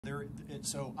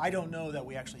So I don't know that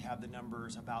we actually have the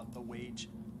numbers about the wages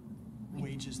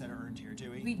that are earned here, do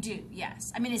we? We do,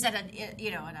 yes. I mean, it's at a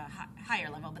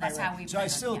higher level, but that's right. how we.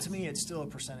 So to me, it's still a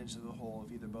percentage of the whole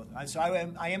of either both. So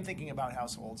I am thinking about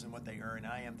households and what they earn.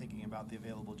 I am thinking about the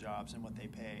available jobs and what they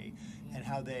pay, and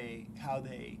how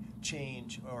they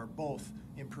change or both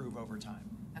improve over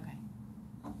time. Okay.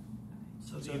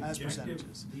 So as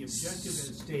percentages. The objective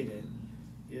as stated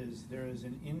is there is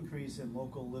an increase in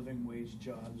local living wage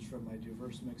jobs from a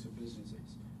diverse mix of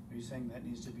businesses. Are you saying that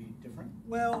needs to be different?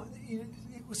 Well,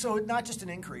 so not just an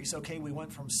increase. Okay, we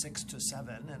went from 6 to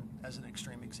 7, and as an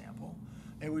extreme example,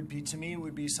 it would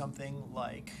be something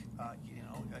like,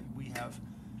 we have,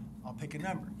 I'll pick a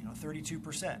number.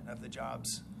 32% of the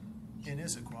jobs in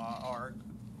Issaquah are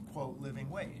quote living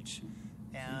wage,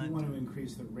 and you want to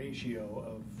increase the ratio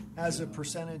of as a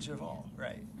percentage of all.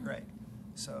 Right.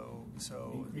 So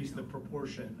increase the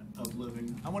proportion of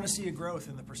living. I want to see a growth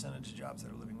in the percentage of jobs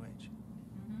that are living wage.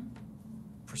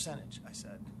 Percentage, I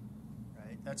said,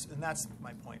 right? That's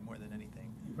my point more than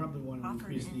anything. You probably want to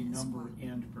increase the number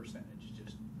and percentage,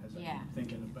 just as I'm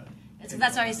thinking about it. So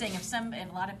that's what I was saying. If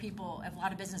a lot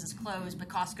of businesses close, but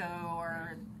Costco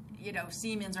or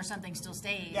Siemens or something still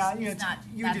stays. Yeah, you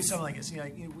do something like this.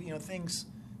 Things.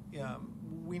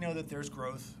 We know that there's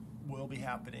growth will be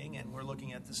happening, and we're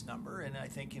looking at this number. And I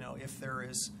think if there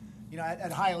is,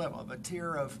 at a high level, the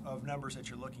tier of numbers that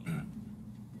you're looking at.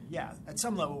 Yeah, at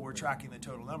some level we're tracking the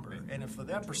total number, and if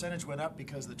that percentage went up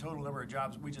because the total number of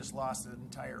jobs, we just lost an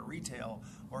entire retail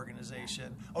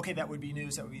organization. Okay, that would be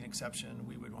news. That would be an exception.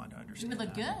 We would want to understand. We would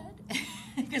look good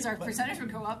because our percentage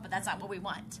would go up, but that's not what we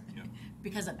want.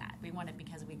 Because of that, we want it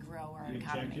because we grow our economy.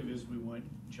 The objective is we want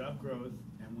job growth,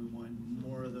 and we want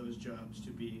more of those jobs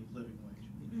to be living wage.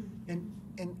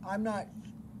 And I'm not.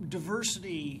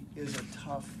 Diversity is a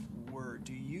tough word.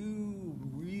 Do you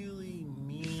really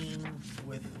mean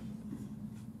with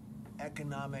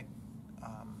economic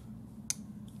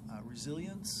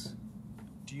resilience?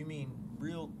 Do you mean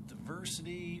real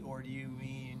diversity, or do you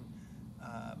mean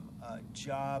a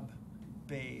job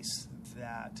base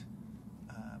that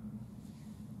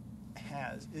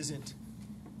isn't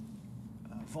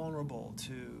vulnerable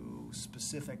to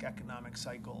specific economic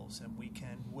cycles, and we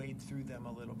can wade through them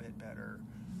a little bit better?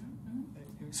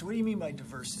 So what do you mean by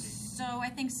diversity? So I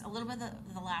think a little bit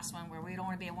the last one, where we don't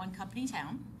want to be a one-company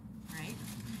town, right?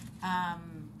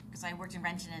 Because I worked in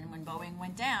Renton, and when Boeing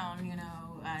went down, in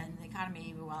the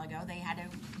economy a while ago,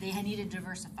 they needed to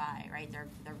diversify, right, their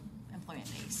employment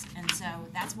base. And so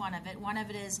that's one of it. One of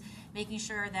it is making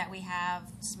sure that we have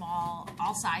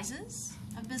all sizes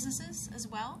of businesses as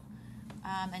well,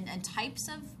 and types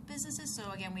of businesses.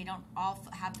 So again, we don't all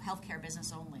have healthcare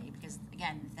business only, because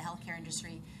again, if the healthcare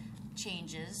industry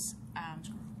changes,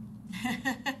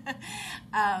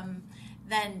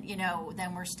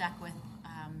 then we're stuck with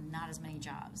not as many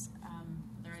jobs. Are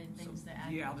there any things to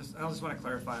add? Yeah, I just want to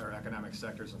clarify our economic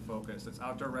sectors of focus. It's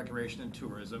outdoor recreation and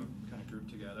tourism, kind of grouped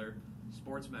together,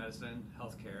 sports medicine,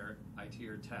 healthcare, IT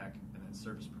or tech, and then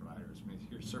service providers. I mean,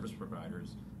 your service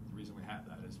providers, the reason we have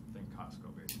that is think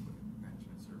Costco, basically,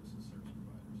 management services, service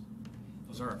providers.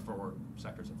 Those are our 4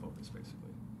 sectors of focus,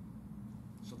 basically.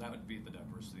 So that would be the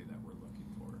diversity that we're looking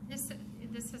for. This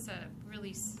is a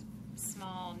really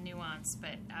small nuance,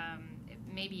 but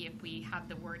maybe if we have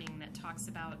the wording that talks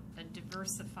about a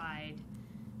diversified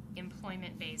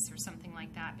employment base or something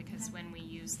like that, because when we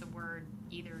use the word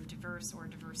either diverse or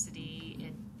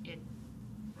diversity, it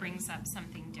brings up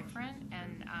something different.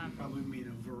 And you probably mean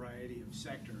a variety of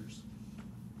sectors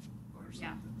or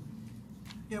something.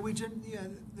 Yeah,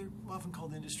 they're often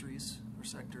called industries or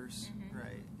sectors,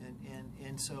 right?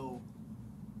 And so,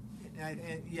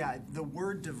 the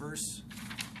word diverse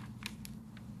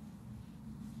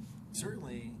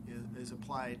certainly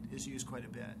is used quite a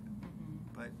bit,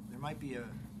 but there might be a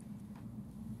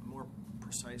more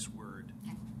precise word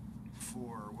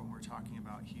for what we're talking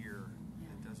about here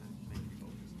that doesn't make people.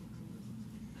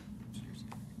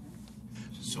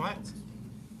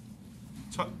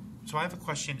 So I have a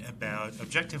question about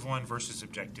Objective 1 versus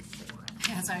Objective 4.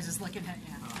 Yeah, so I was just looking at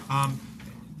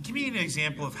Give me an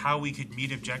example of how we could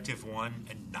meet Objective 1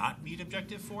 and not meet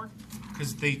Objective 4,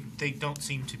 because they don't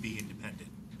seem to be independent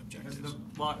objectives.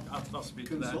 Well, I'll speak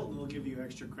to that. Consultant will give you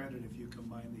extra credit if you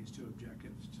combine these 2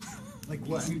 objectives. Like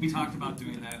what? We talked about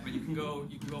doing that, but you can go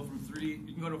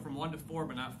from 1 to 4,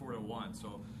 but not 4 to 1.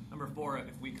 So number 4,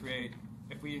 if we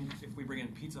bring in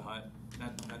Pizza Hut,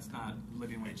 that's not a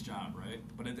living wage job, right?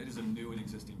 But it is a new and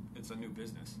existing. It's a new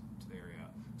business to the area.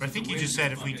 But I think you just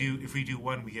said if we do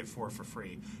 1, we get 4 for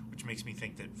free, which makes me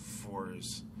think that 4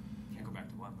 is. Can't go back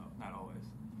to 1 though. Not always.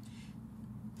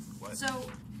 What? So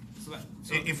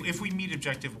If we meet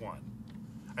objective 1,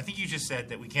 I think you just said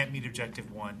that we can't meet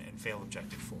objective 1 and fail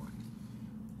objective 4.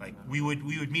 Like we would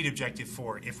meet objective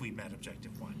 4 if we met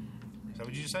objective 1. Is that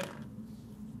what you just said?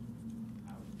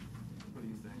 What do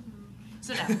you think?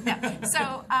 So no, yeah.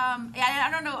 So I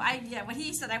don't know. What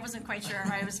he said, I wasn't quite sure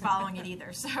if I was following it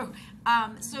either. So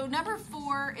so number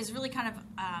 4 is really kind of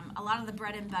a lot of the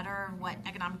bread and butter of what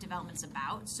economic development's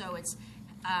about. So it's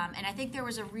and I think there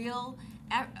was a real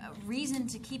reason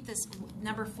to keep this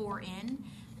number 4 in.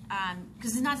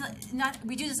 Because it's not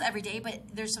we do this every day, but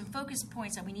there's some focus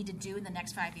points that we need to do in the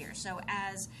next 5 years. So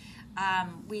as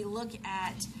we look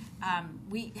at,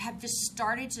 we have just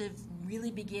started to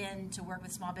really begin to work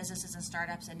with small businesses and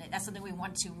startups, and that's something we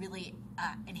want to really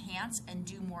enhance and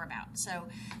do more about. So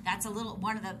that's a little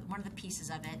one of the pieces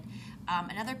of it.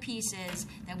 Another piece is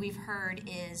that we've heard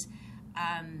is.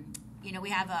 We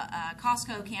have a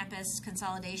Costco campus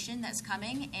consolidation that's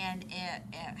coming, and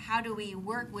how do we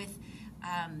work with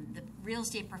the real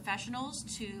estate professionals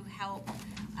to help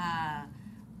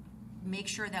make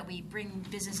sure that we bring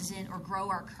businesses in or grow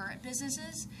our current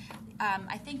businesses?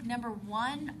 I think number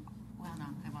 1, well, no,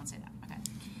 I won't say that. Okay.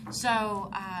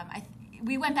 So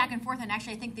we went back and forth, and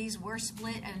actually I think these were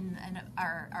split and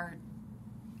are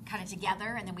kind of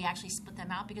together, and then we actually split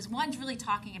them out because one's really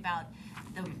talking about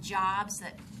the jobs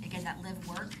that, again, that live,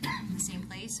 work in the same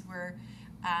place, where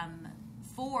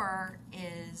 4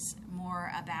 is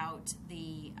more about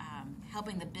the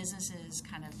helping the businesses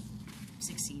kind of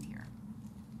succeed here.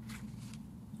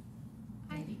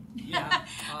 Yeah.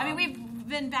 I mean, we've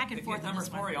been back and forth on Number this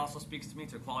 4 one. also speaks to me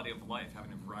to quality of life,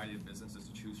 having a variety of businesses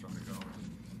to choose from to go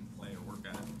and play or work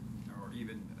at, or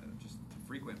even just to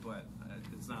frequent, but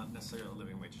it's not necessarily a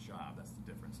living wage job. That's the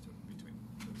difference between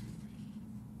the two.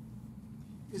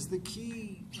 Is the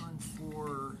key on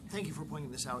 4? Thank you for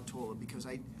pointing this out, Tola, because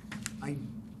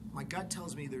my gut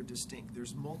tells me they're distinct.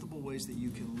 There's multiple ways that you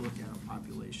can look at a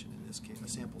population, in this case, a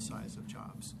sample size of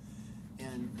jobs.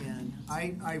 And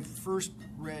I first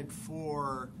read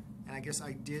 4, and I guess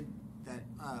I did that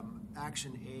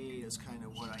action A is kind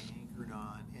of what I anchored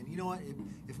on. And you know what?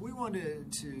 If we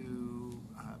wanted to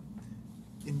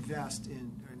invest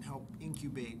in and help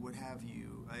incubate, what have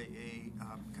you, a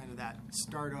kind of that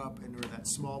startup and or that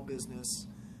small business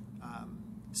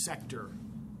sector,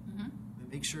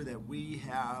 and make sure that we've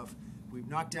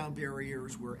knocked down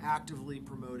barriers, we're actively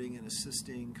promoting and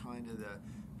assisting kind of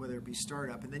whether it be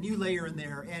startup, and then you layer in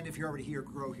there, and if you're already here,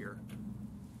 grow here.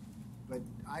 But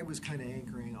I was kind of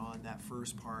anchoring on that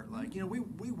first part, like,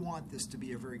 we want this to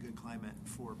be a very good climate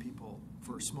for people,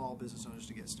 for small business owners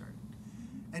to get started.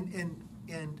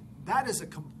 And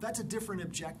that's a different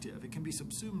objective. It can be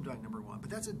subsumed on number 1, but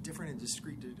that's a different and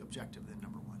discrete objective than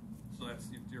number 1. So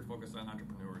you're focused on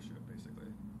entrepreneurship,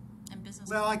 basically. And business.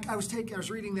 Well, I was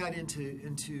reading that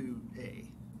into A.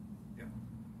 Yeah.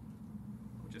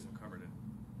 Which isn't covered in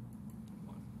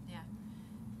 1. Yeah.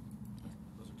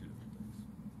 Those are 2 different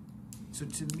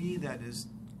things. So to me, that is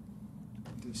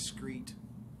discrete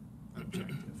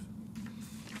objective.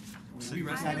 We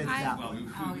rested I- that well.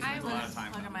 one. We spent a lot of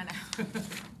time Look on at it. mine.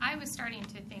 I was starting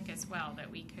to think as well that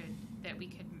we could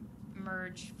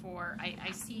merge 4.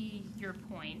 I see your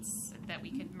points that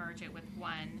we could merge it with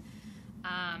 1.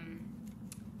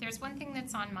 There's one thing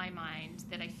that's on my mind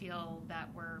that I feel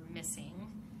that we're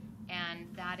missing, and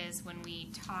that is when we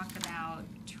talk about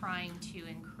trying to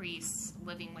increase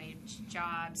living wage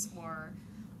jobs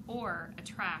or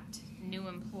attract new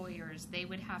employers, they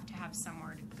would have to have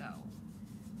somewhere to go.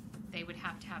 They would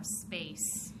have to have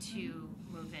space to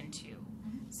move into.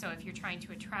 So if you're trying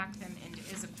to attract them into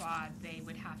Issaquah, they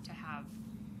would have to have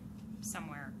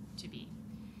somewhere to be.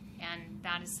 And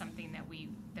that is something that we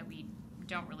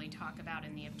don't really talk about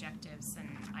in the objectives, and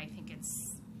I think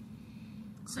it's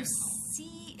So critical.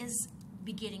 C is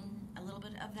beginning a little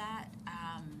bit of that.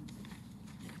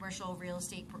 The commercial real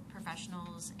estate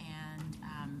professionals, and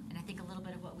I think a little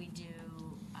bit of what we do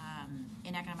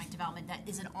in economic development that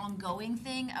is an ongoing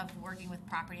thing of working with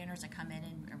property owners that come in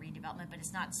and redevelopment, but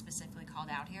it's not specifically called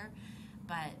out here.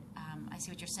 But I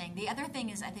see what you're saying. The other thing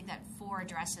is I think that 4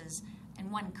 addresses,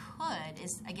 and 1 could,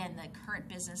 is again the current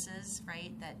businesses,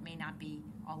 right, that may not be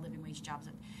all living wage jobs,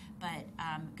 but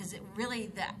because really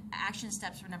the action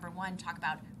steps for number 1 talk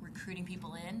about recruiting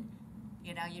people in.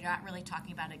 You're not really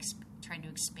talking about trying to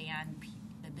expand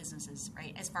the businesses,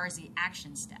 right, as far as the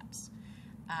action steps.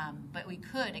 But we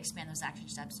could expand those action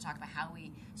steps to talk about how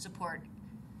we support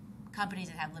companies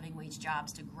that have living wage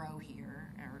jobs to grow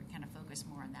here, or kind of focus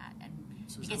more on that. And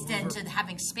So it is gets that then over- to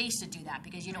having space to do that,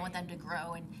 because you don't want them to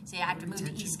grow and say, I have to move to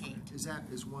Retention, Eastgate.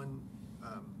 Is 1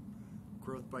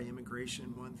 growth by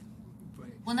immigration, 1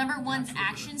 Well, number one's That's what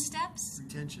action steps.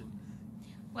 Retention.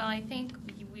 Well, I think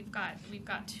we've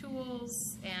got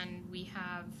tools, and we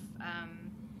have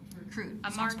Recruit.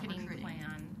 a Starts with marketing recruiting.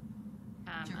 plan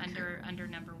To recruit. under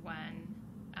number one.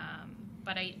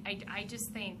 But I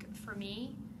just think, for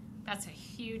me, that's a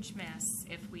huge miss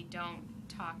if we don't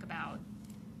talk about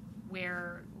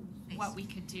what we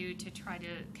could do to try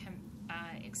to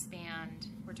expand.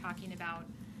 We're talking about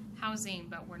housing,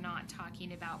 but we're not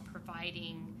talking about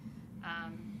providing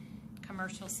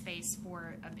commercial space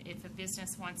for if a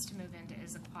business wants to move into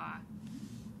Issaquah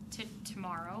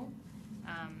tomorrow,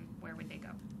 where would they go?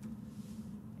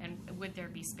 And would there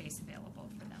be space available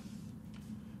for them?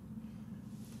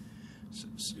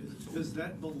 Does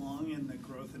that belong in the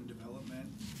growth and development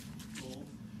goal?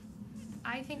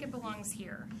 I think it belongs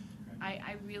here.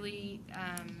 I really,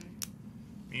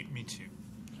 Me too.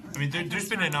 I mean, there's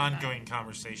been an ongoing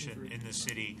conversation in the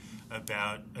city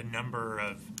about a number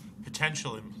of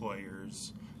potential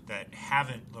employers that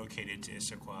haven't located to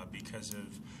Issaquah because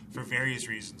of, for various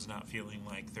reasons, not feeling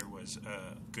like there was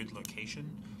a good location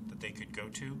that they could go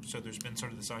to. So there's been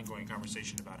sort of this ongoing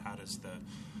conversation about how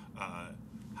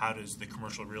does the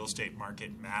commercial real estate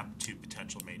market map to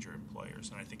potential major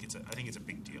employers, and I think it's a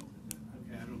big deal.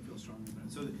 Okay, I don't feel strongly about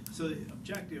it. So the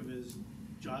objective is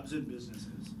jobs and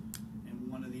businesses,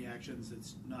 and one of the actions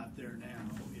that's not there now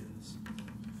is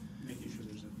making sure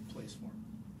there's a place for them.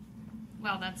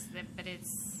 well, but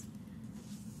it's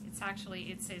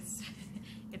actually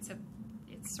it's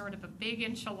sort of a big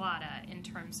enchilada in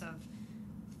terms of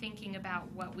thinking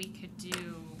about what we could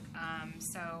do.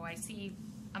 So I see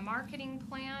a marketing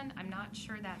plan. I'm not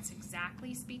sure that's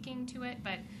exactly speaking to it,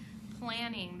 but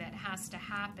planning that has to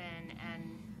happen,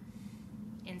 and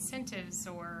incentives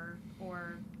or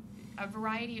a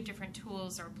variety of different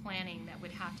tools or planning that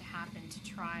would have to happen to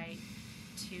try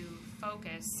to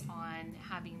focus on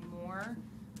having more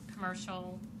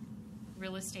commercial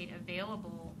real estate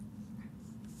available,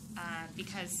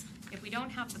 because if we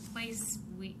don't have the place,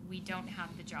 we don't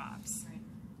have the jobs.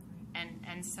 Right.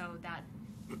 And so that,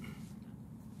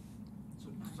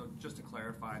 So just to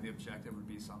clarify, the objective would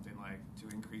be something like to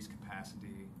increase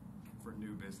capacity for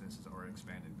new businesses or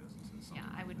expanded businesses. yeah,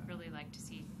 something I like would that. really like to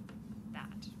see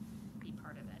that be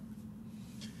part of it.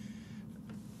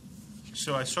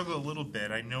 So I struggle a little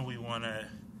bit. I know we want to.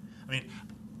 I mean,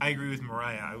 I agree with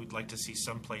Mariah. I would like to see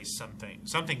someplace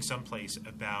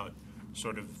about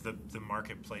sort of the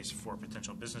marketplace for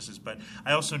potential businesses. But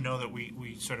I also know that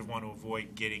we sort of want to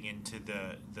avoid getting into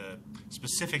the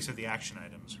specifics of the action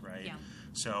items, right? Yeah.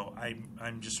 So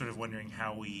I'm just sort of wondering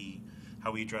how we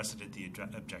address it at the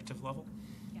objective level.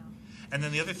 Yeah. And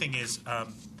then the other thing is,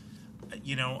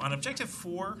 on objective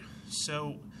 4,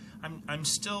 so I'm going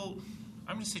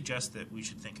to suggest that we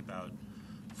should think about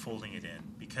folding it in,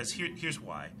 because here's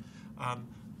why.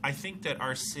 I think that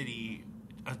our city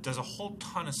does a whole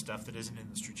ton of stuff that isn't in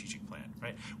the strategic plan,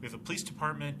 right? We have a police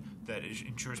department that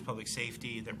ensures public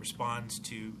safety, that responds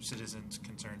to citizens'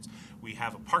 concerns. We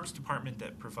have a parks department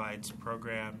that provides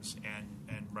programs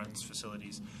and runs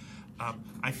facilities.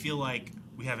 I feel like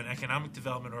we have an economic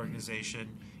development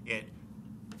organization. It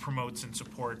promotes and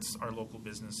supports our local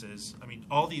businesses. I mean,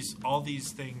 all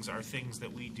these things are things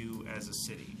that we do as a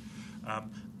city.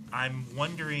 I'm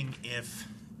wondering if,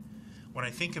 when I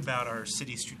think about our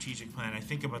city strategic plan, I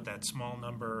think about that small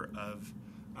number of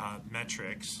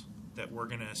metrics that we're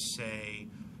going to say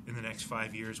in the next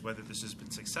 5 years whether this has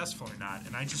been successful or not.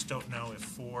 And I just don't know if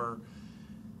 4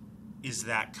 is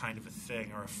that kind of a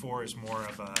thing, or if 4 is more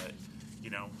of a,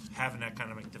 have an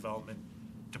economic development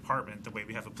department the way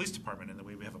we have a police department and the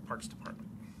way we have a parks department.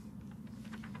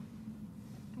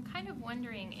 I'm kind of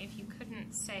wondering if you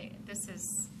couldn't say, this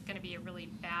is going to be a really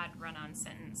bad run-on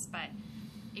sentence, but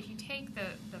if you take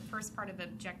the first part of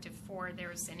objective 4,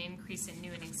 there's an increase in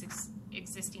new and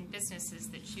existing businesses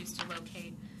that choose to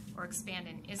locate or expand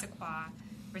in Issaquah,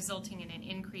 resulting in an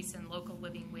increase in local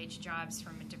living wage jobs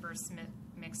from a diverse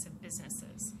mix of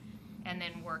businesses. And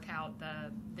then work out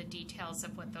the details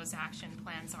of what those action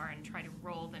plans are and try to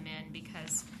roll them in,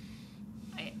 because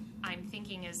I'm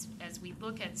thinking as we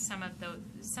look at some of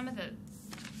the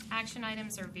action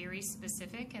items are very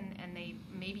specific, and they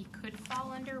maybe could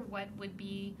fall under what would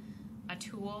be a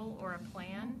tool or a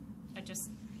plan.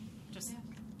 Just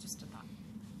a thought.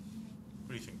 What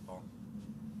do you think, Paul?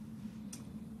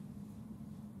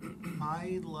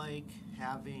 I like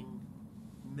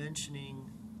mentioning,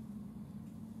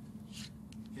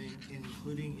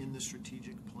 including in the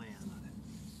strategic plan,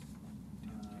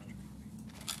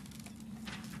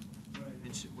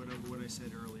 what I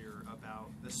said earlier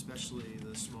about especially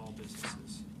the small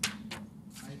businesses.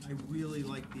 I really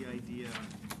like the idea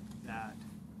that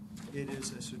it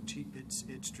is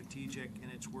it's strategic,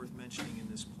 and it's worth mentioning in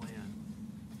this plan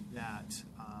that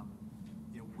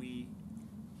we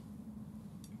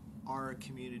are a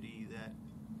community that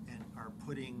and are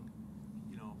putting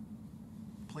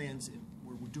plans in.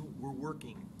 We're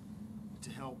working to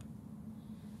help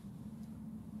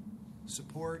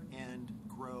support and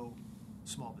grow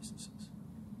small businesses.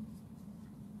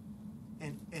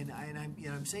 And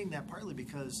I'm saying that partly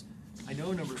because I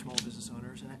know a number of small business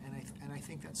owners, and I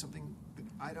think that's something that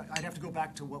I'd have to go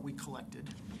back to what we collected.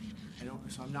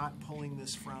 So I'm not pulling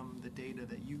this from the data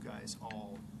that you guys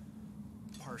all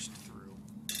parsed through,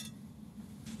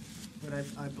 but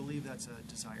I believe that's a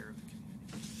desire of the community.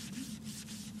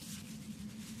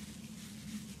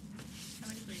 I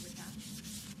would agree with that.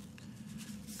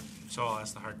 So I'll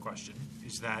ask the hard question.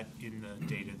 Is that in the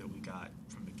data that we got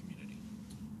from the community?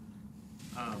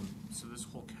 So this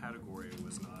whole category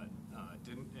was not,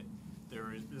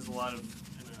 there is a lot of,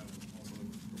 and I also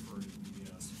refer to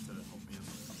BS to help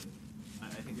answer it.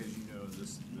 I think, as you know,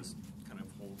 this kind of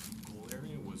whole goal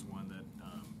area was one that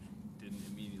didn't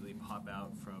immediately pop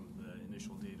out from the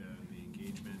initial data and the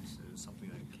engagement. It was something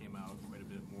that came out quite a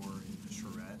bit more in the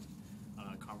charrette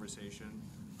conversation.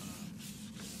 I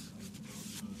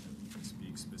don't know that we can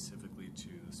speak specifically to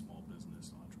the small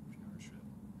business entrepreneurship.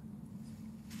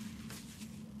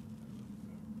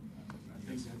 I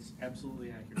think that's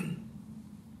absolutely accurate.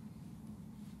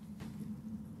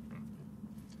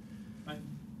 But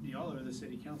y'all are the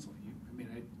city council.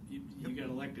 You got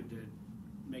elected to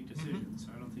make decisions.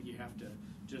 So I don't think you have to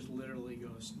just literally go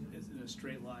in a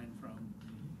straight line from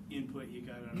input you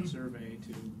got on a survey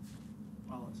to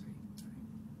policy.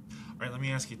 All right, let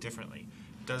me ask you differently.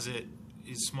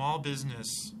 Is small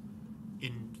business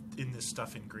in this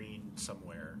stuff in green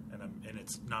somewhere? And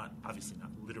it's not obviously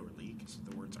not literally because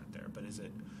the words aren't there. But is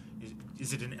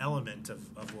it an element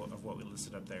of what we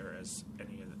listed up there as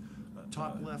any of the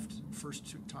Top left, first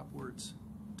top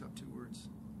two words.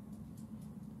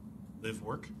 live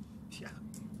work? Yeah.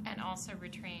 And also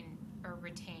retain.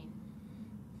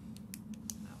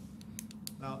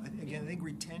 Well, again, I think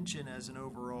retention as an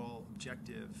overall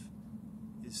objective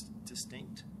is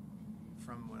distinct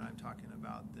from what I'm talking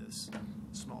about, this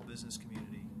small business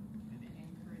community. And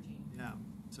encouraging. Yeah,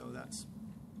 so that's...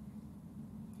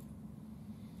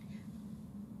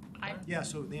 I Yeah,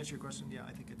 so the answer to your question, yeah,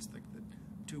 I think it's the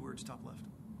 2 words top left.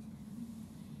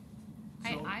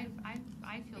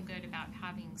 I feel good about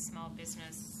having small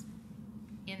business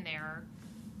in there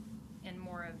and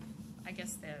more of, I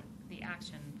guess, the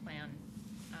action plan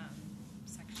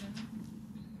section.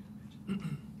 Having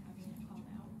it called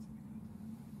out.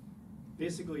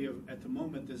 Basically, at the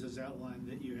moment, this is outlined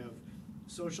that you have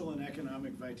social and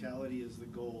economic vitality as the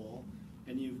goal,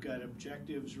 and you've got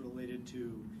objectives related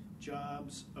to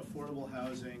jobs, affordable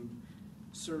housing,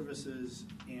 services,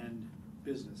 and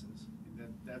businesses.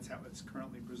 That's how it's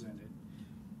currently presented.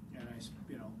 And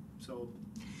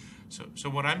So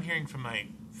what I'm hearing from my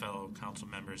fellow council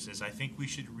members is I think we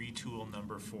should retool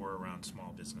number 4 around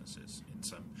small businesses in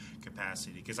some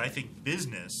capacity, because I think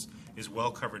business is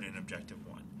well covered in objective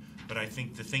 1. But I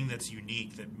think the thing that's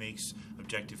unique that makes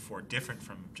objective 4 different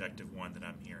from objective 1 that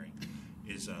I'm hearing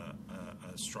is a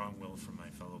strong will from my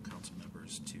fellow council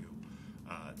members to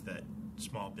that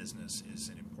small business is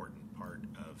an important part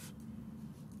of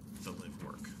the live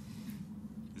work.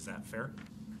 Is that fair?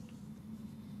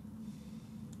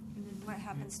 And then what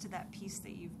happens to that piece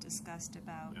that you've discussed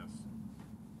about Yes.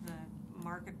 the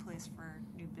marketplace for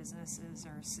new businesses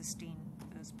or assisting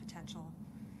those potential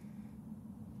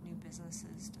new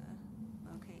businesses to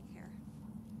locate here?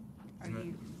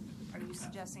 Are you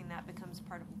suggesting that becomes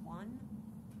part of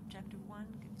objective 1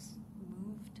 gets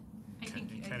moved? I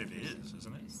think It kind of is,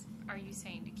 isn't it? Are you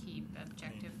saying to keep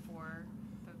objective 4?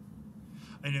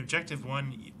 In objective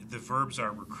 1, the verbs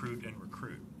are recruit and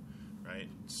recruit, right?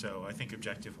 So I think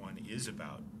objective 1 is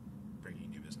about bringing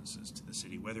new businesses to the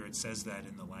city, whether it says that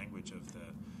in the language of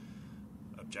the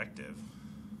objective.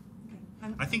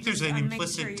 I think there's an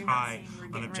implicit tie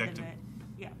on objective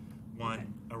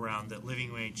 1 around that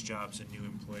living wage jobs and new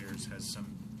employers there's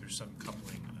some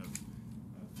coupling of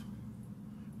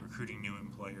recruiting new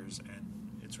employers and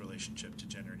its relationship to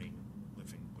generating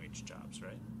living wage jobs,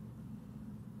 right?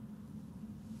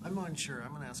 I'm unsure. I'm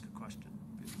going to ask a question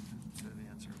instead of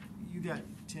answer.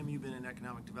 Tim, you've been in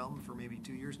economic development for maybe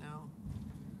 2 years now.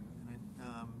 And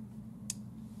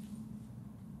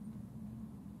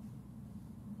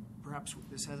perhaps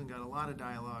this hasn't got a lot of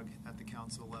dialogue at the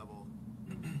council level,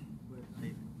 but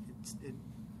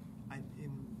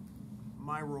in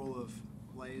my role of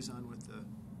liaison with the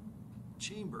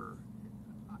chamber,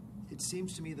 it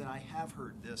seems to me that I have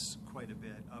heard this quite a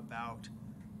bit about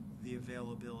the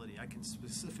availability. I can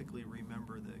specifically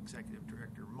remember the executive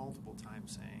director multiple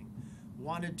times saying,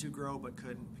 wanted to grow but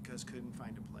couldn't because couldn't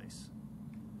find a place.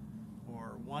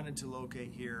 Or wanted to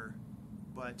locate here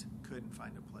but couldn't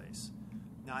find a place.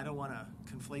 Now, I don't want to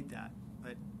conflate that,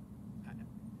 but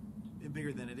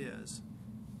bigger than it is.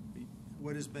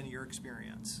 What has been your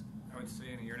experience? I would say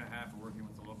in a year and a half of working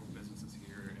with the local businesses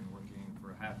here and working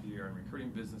for a half year and recruiting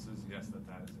businesses, yes,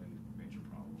 that is a major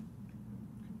problem.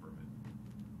 Confirm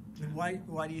it. And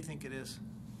why do you think it is?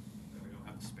 That we don't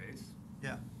have the space.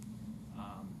 Yeah.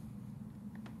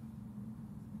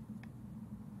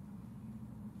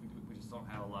 We just don't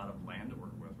have a lot of land to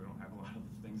work with. We don't have a lot of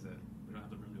things that we don't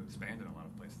have the room to expand in a lot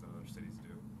of places that other cities do.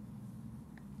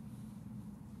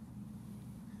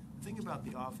 The thing about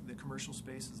the commercial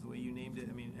spaces, the way you named it,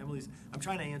 I mean, I'm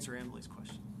trying to answer Emily's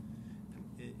question.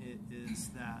 It is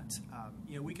that,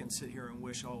 we can sit here and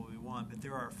wish all we want, but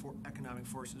there are economic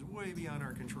forces way beyond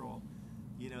our control,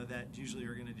 that usually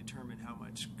are going to determine how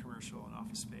much commercial and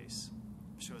office space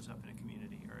shows up in a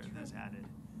community or that's added.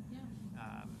 Yeah.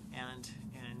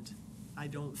 And I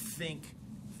don't think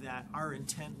that our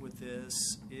intent with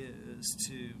this is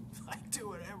to do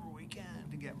whatever we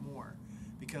can to get more.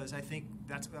 Because I think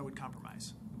that would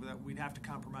compromise. We'd have to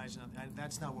compromise.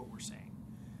 That's not what we're saying.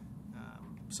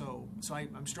 So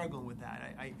I'm struggling with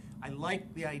that. I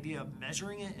like the idea of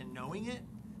measuring it and knowing it.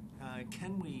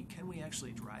 Can we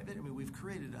actually drive it? I mean, we've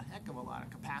created a heck of a lot of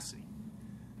capacity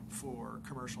for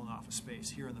commercial and office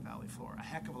space here in the Valley floor. A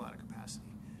heck of a lot of capacity,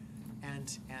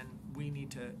 and we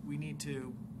need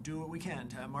to do what we can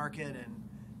to market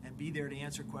and be there to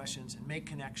answer questions and make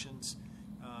connections.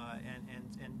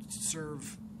 And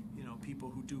serve, people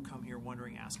who do come here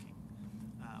wondering, asking,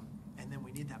 and then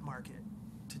we need that market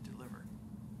to deliver.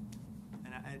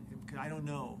 And I don't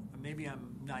know. Maybe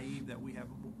I'm naive that we have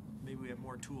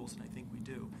more tools than I think we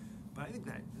do, but I think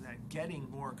that getting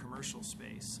more commercial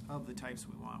space of the types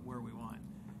we want, where we want,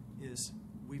 is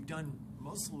we've done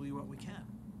mostly what we can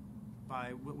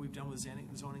by what we've done with zoning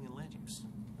and land use,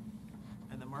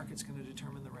 and the market's going to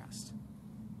determine the rest.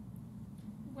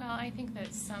 Well, I think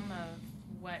that some of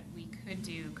what we could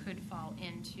do could fall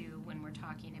into when we're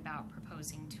talking about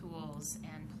proposing tools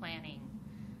and planning.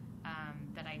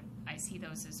 That I see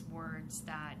those as words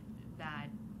that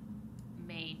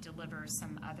may deliver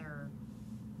some other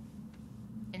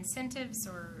incentives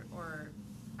or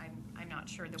I'm not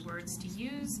sure the words to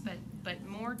use, but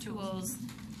more tools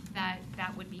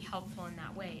that would be helpful in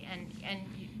that way. And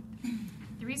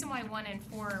the reason why 1 and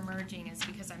 4 are merging is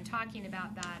because I'm talking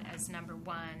about that as number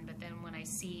 1, but then when I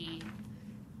see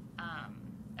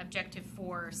Objective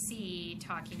 4C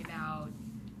talking about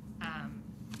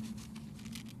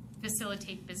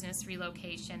facilitate business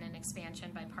relocation and expansion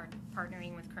by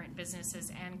partnering with current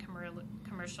businesses and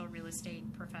commercial real estate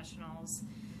professionals.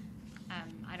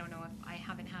 I don't know if I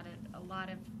haven't had a lot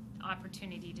of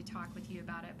opportunity to talk with you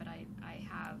about it, but I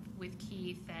have with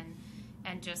Keith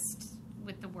and just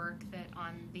with the work that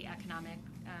on the economic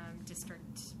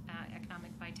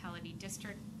vitality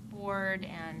district board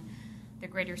and the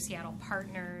Greater Seattle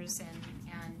Partners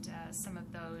and some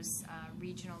of those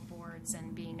regional boards,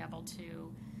 and being able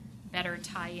to better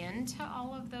tie into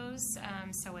all of those.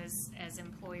 So as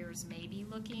employers may be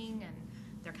looking and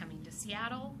they're coming to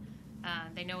Seattle,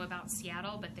 they know about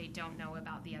Seattle, but they don't know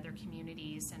about the other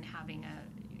communities, and having a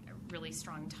really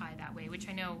strong tie that way, which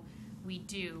I know we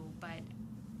do, but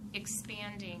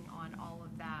expanding on all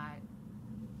of that,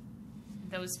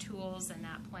 those tools and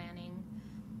that planning.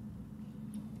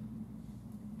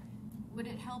 Would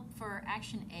it help for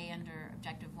Action A under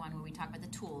Objective 1 when we talk about the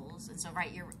tools? And so,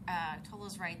 right, your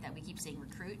Tola's right that we keep saying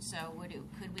recruit. So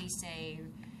could we say,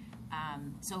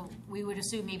 so we would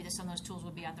assume maybe that some of those tools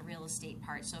would be on the real estate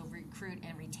part. So recruit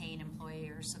and retain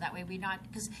employers. So that way we're not,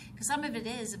 because some of it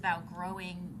is about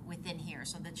growing within here.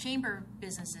 So the chamber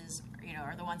businesses,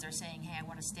 are the ones that are saying, hey, I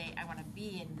want to stay, I want to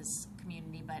be in this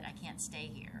community, but I can't stay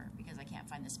here because I can't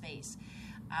find the space.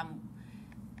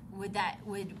 Would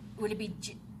it be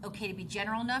okay to be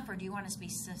general enough, or do you want us to be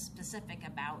specific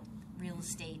about real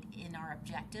estate in our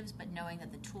objectives, but knowing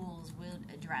that the tools will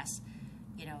address,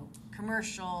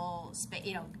 commercial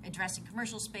space, addressing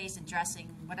commercial space, addressing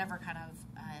whatever kind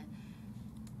of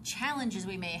challenges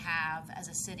we may have as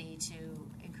a city to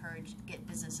get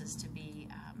businesses to be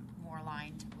more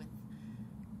aligned with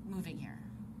moving here?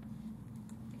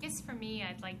 I guess for me,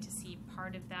 I'd like to see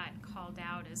part of that called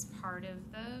out as part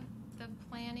of the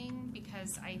planning,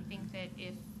 because I think that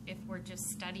if we're just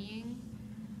studying,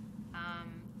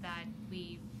 that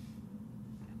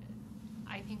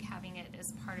I think having it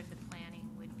as part of the planning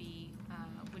would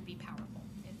be powerful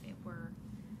if it were.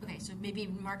 Okay, so maybe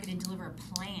market and deliver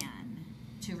a plan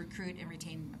to recruit and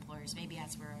retain employers. Maybe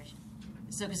that's where I should.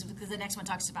 So, because the next one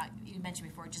talks about, you mentioned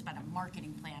before, just about a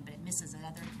marketing plan, but it misses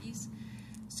another piece.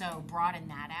 So broaden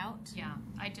that out. Yeah,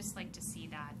 I'd just like to see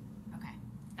that Okay.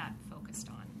 that focused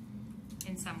on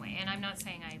in some way. And I'm not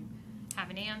saying I have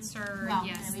an answer. Well,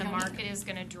 Yes, and we the don't market either. is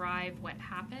going to drive what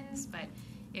happens, but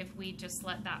if we just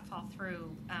let that fall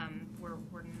through,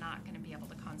 we're not going to be able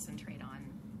to concentrate on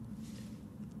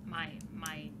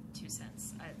my 2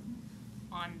 cents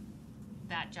on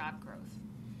that job growth.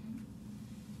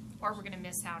 Or we're going to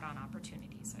miss out on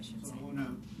opportunities, I should So say.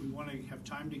 we want to have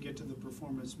time to get to the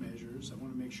performance measures. I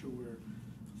want to make sure we're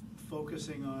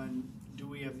focusing on, do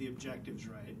we have the objectives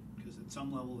right? Because at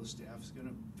some level, the staff's going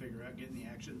to figure out getting the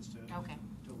actions to Okay.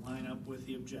 line up with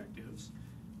the objectives.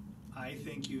 I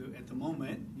think at the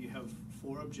moment, you have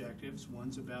 4 objectives.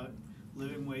 One's about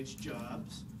living wage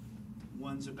jobs.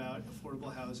 One's about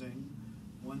affordable housing.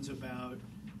 One's about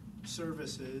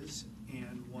services.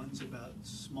 And one's about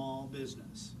small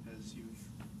business, as you've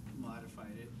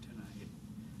modified it tonight.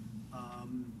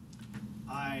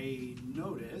 I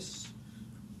notice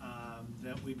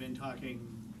that we've been talking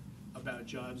about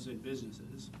jobs and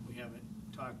businesses. We haven't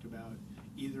talked about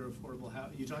either affordable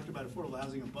housing. You talked about affordable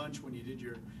housing a bunch when you did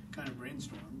your kind of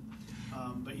brainstorm,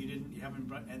 but you haven't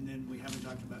brought, and then we haven't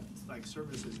talked about, like,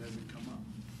 services hasn't come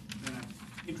up. And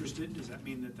I'm interested, does that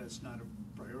mean that that's not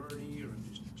a priority, or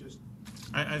just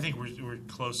I think we're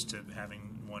close to having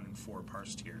 1 and 4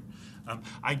 parsed here.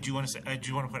 I do want to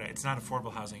put it. It's not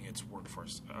affordable housing; it's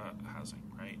workforce housing,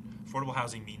 right? Affordable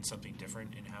housing means something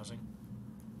different in housing.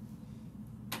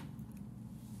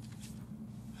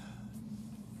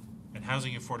 And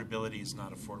housing affordability is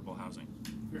not affordable housing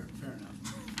fair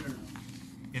enough.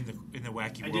 in the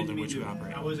wacky I world didn't in mean which to, we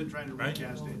operate. I wasn't trying to Right?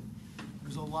 recast it.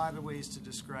 There's a lot of ways to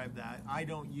describe that. I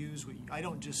don't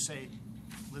just say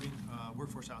living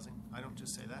workforce housing. I don't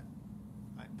just say that.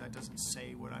 That doesn't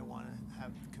say what I want to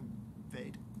have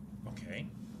conveyed. Okay.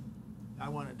 I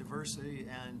want a diversity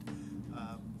and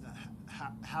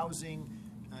housing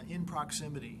in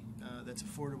proximity that's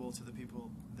affordable to the people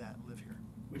that live here.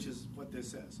 Which is what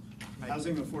this says. Right.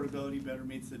 Housing affordability better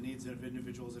meets the needs of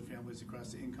individuals and families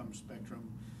across the income spectrum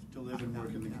to live and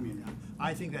work in the community.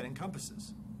 I think that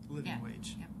encompasses living Yeah.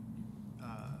 wage, Yep.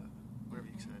 whatever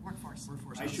you said. Workforce.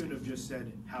 I housing. should have just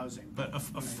said housing. But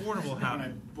affordable When I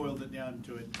housing. boiled it down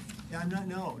to it. Yeah, I'm not.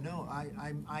 No.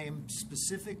 I am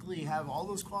specifically have all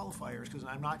those qualifiers because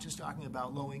I'm not just talking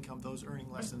about low income, those earning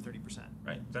less than 30%.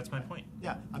 Right. That's my point.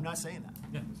 Yeah, I'm not saying that.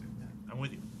 Yeah. I'm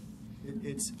with you.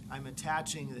 I'm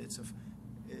attaching that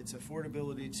it's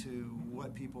affordability to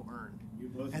what people earn, You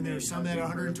both and made there's some that are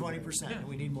housing 120%, Yeah. and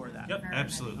we need more of that. Yep. Very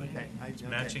Absolutely. Okay. It's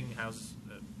matching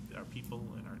our people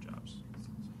and our jobs.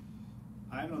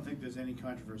 I don't think there's any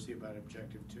controversy about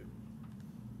objective 2.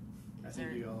 I Is think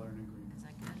there- we all are in agreement. Is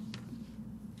that good?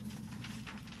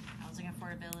 Housing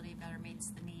affordability better meets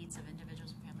the needs of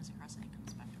individuals and families across the income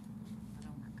spectrum.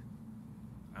 That'll work.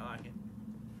 I like it.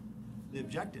 The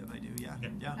objective, I do. Yeah. Yeah.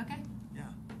 Yeah. Okay.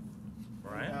 Yeah.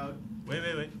 Brian?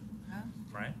 Wait. Huh?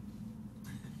 Brian?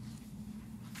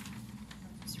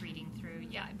 Just reading through.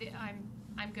 Yeah,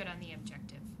 I'm good on the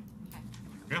objective. Okay.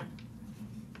 Yeah.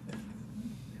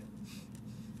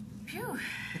 Phew.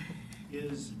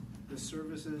 Is the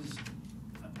services,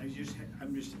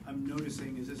 I'm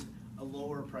noticing, is this a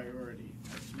lower priority?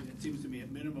 I mean, it seems to me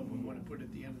at minimum we want to put it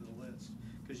at the end of the list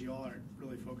because you all aren't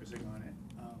really focusing on it.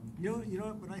 You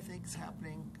know what I think is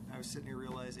happening? I was sitting here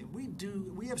realizing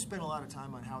we have spent a lot of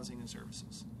time on housing and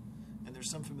services, and there's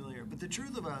some familiar. But the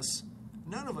truth of us,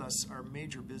 none of us are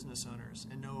major business owners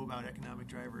and know about economic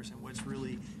drivers and what's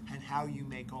really and how you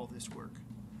make all this work.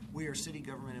 We are city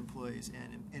government employees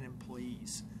and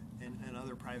employees and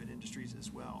other private industries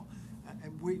as well.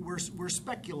 And we're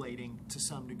speculating to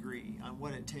some degree on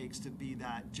what it takes to be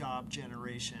that job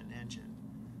generation engine.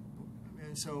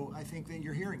 And so I think that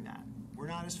you're hearing that. We're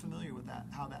not as familiar with that,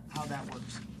 how that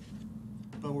works.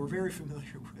 But we're very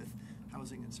familiar with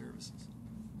housing and services.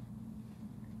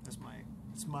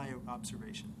 That's my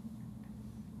observation.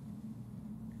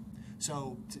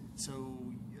 So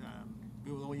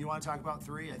you want to talk about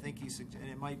 3? I think and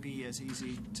it might be as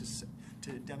easy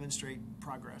to demonstrate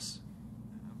progress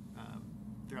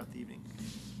throughout the evening.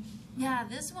 Yeah,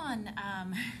 this one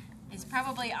is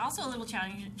probably also a little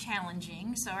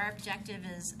challenging. So our objective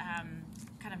is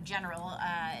kind of general,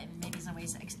 maybe in some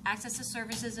ways, access to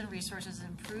services and resources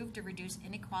improved to reduce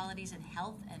inequalities in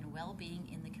health and well-being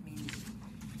in the community.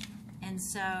 And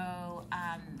so,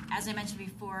 as I mentioned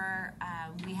before,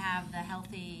 we have the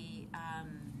healthy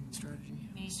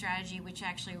community strategy, which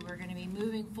actually we're going to be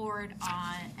moving forward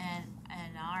on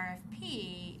an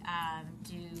RFP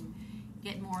to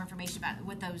get more information about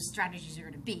what those strategies are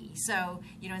going to be. So,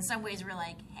 in some ways we're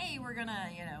like, hey, we're going to,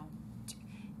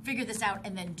 figure this out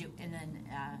and then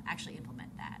actually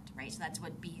implement that, right? So that's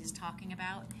what B is talking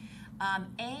about.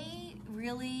 A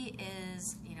really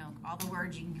is, all the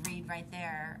words you can read right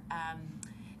there.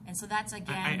 And so that's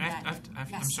again.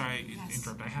 I'm sorry, yes.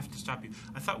 interrupt. I have to stop you.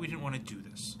 I thought we didn't want to do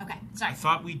this. Okay, sorry. I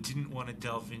thought we didn't want to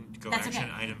delve in, go That's action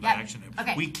okay. item by Yep. action item.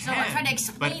 Okay, We so can, I'm trying to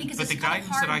explain because but it's the kind of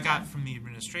guidance that I hard got to- from the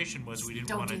administration was we didn't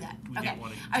Don't want to. do that. We Okay. didn't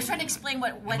want to. I was do trying to that. explain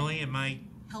what Emily, am I?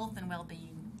 health and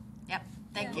well-being. Yep.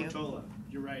 Thank you. Otola,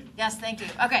 you're right. Yes, thank you.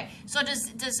 Okay, so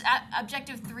does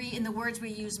objective 3 in the words we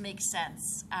use make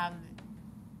sense?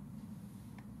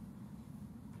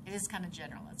 It is kind of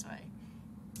general. That's why.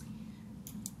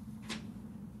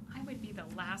 I would be the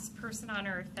last person on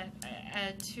earth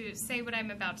that to say what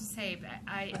I'm about to say, but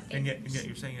And yet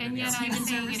you're saying it. and yet anyway. I'm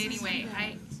saying it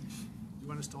anyway. You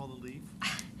want us to all to leave?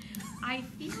 I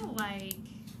feel like,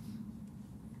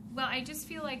 well, I just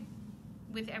feel like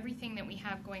with everything that we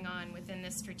have going on within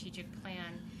this strategic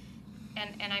plan,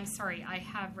 and I'm sorry, I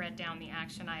have read down the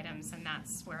action items, and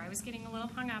that's where I was getting a little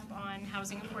hung up on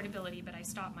housing affordability, but I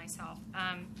stopped myself.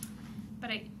 But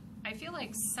I feel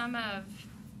like some of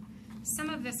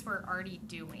this we're already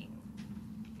doing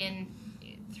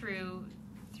through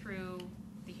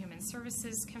the Human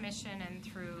Services Commission and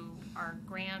through our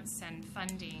grants and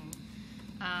funding.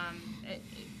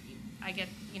 I get,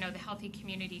 the healthy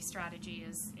community strategy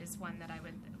is one that I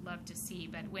would love to see.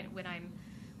 But when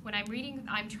I'm reading,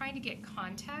 I'm trying to get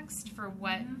context for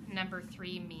what number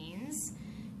 3 means.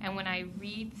 And when I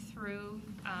read through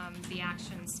the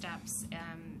action steps,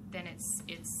 then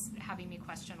it's having me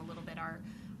question a little bit.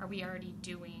 Are we already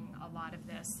doing a lot of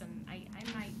this? And I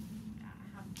might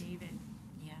have David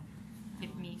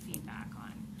give me feedback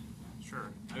on. Sure.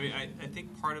 I mean, I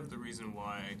think part of the reason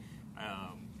why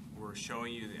we're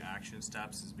showing you the action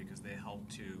steps is because they help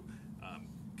to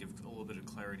give a little bit of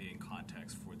clarity and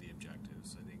context for the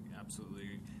objectives. I think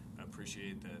absolutely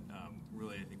appreciate that.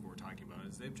 Really, I think what we're talking about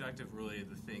is the objective, really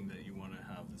the thing that you want to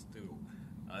have this do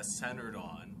centered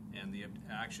on, and the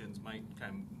actions might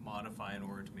kind of modify in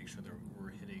order to make sure that we're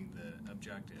hitting the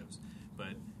objectives.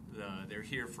 But they're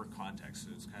here for context,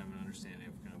 so it's kind of an understanding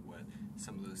of kind of what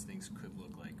some of those things could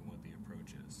look like and what the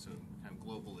approach is. So kind of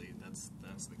globally,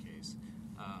 that's the case.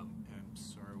 I'm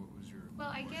sorry, what was your? Well,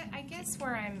 I guess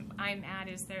where I'm at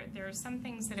is there are some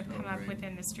things that have come up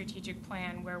within the strategic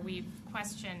plan where we've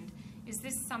questioned: is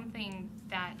this something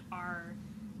that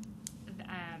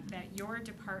that your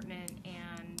department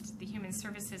and the Human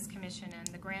Services Commission and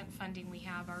the grant funding we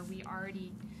have, are we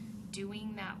already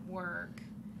doing that work?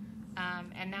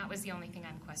 And that was the only thing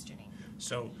I'm questioning.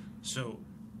 So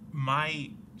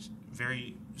my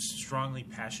very strongly,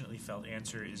 passionately felt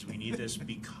answer is we need this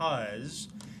because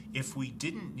if we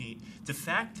didn't need the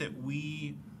fact that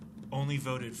we only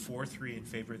voted 4-3 in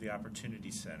favor of the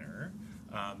Opportunity Center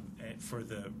for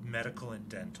the medical and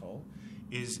dental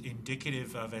is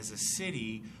indicative of, as a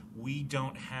city, we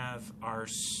don't have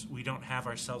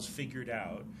ourselves figured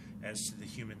out as to the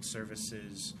human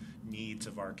services needs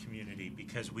of our community,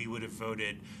 because we would have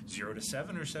voted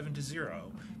 0-7 or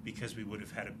 7-0 because we would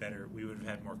have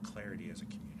had more clarity as a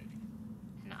community.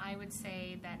 And I would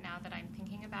say that now that I'm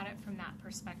thinking about it from that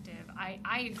perspective,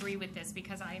 I agree with this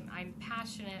because I'm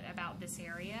passionate about this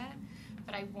area,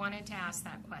 but I wanted to ask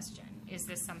that question: is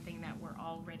this something that we're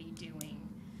already doing?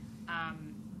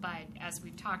 But as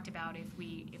we've talked about, if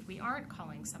we aren't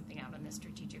calling something out in the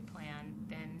strategic plan,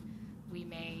 then we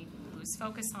may lose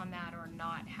focus on that or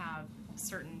not have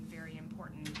certain very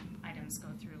important items go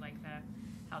through, like the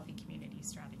healthy community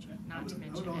strategy. Not to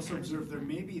mention. I would also observe there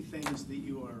may be things that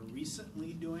you are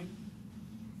recently doing,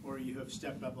 or you have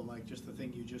stepped up, like just the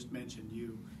thing you just mentioned.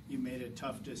 You made a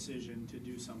tough decision to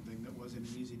do something that wasn't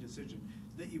an easy decision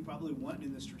that you probably want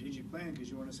in the strategic plan because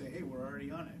you want to say, hey, we're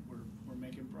already on it. We're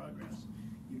making progress.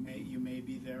 You may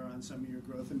be there on some of your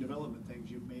growth and development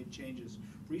things. You've made changes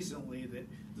recently that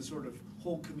the sort of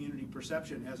whole community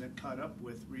perception hasn't caught up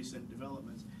with recent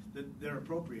developments, that they're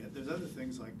appropriate. There's other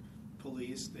things like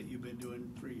police that you've been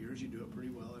doing for years. You do it pretty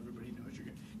well. Everybody knows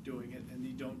you're doing it, and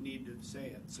you don't need to say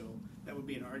it. So that would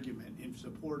be an argument in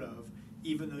support of,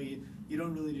 even though you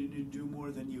don't really need to do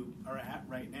more than you are at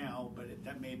right now, but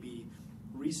that may be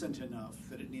recent enough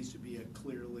that it needs to be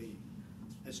clearly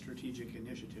a strategic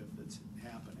initiative that's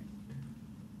happening.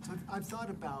 I've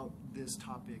thought about this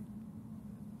topic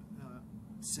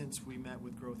since we met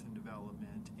with Growth and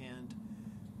Development, and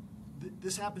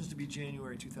this happens to be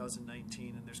January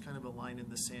 2019, and there's kind of a line in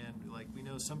the sand, like we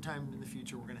know sometime in the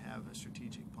future we're going to have a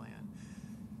strategic plan.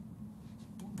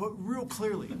 But real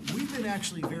clearly, we've been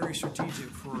actually very strategic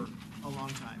for a long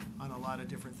time on a lot of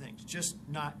different things, just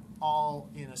not all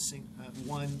in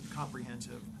one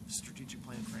comprehensive strategic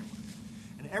plan framework.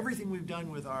 And everything we've done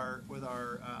with our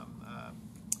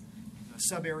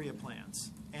sub-area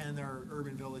plans and our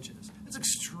urban villages, it's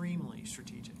extremely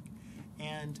strategic.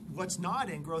 And what's not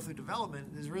in growth and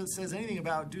development is really says anything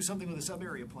about do something with a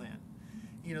sub-area plan.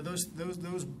 You know,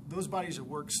 those bodies of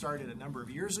work started a number of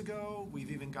years ago.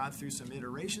 We've even gone through some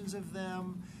iterations of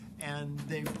them, and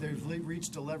they've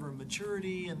reached a level of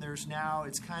maturity. And there's now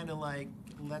it's kind of like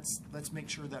let's make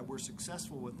sure that we're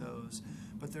successful with those.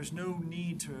 But there's no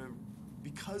need to,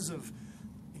 because of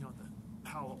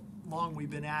how long we've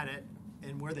been at it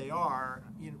and where they are.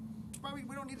 You know, probably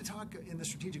we don't need to talk in the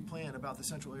strategic plan about the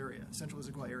central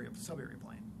Issaquah area sub-area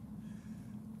plan.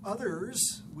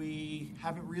 Others we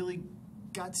haven't really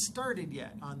got started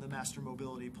yet on the master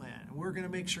mobility plan. And we're going to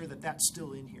make sure that that's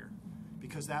still in here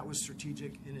because that was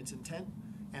strategic in its intent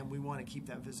and we want to keep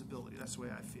that visibility. That's the way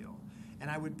I feel.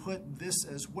 And I would put this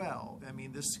as well. I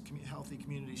mean, this healthy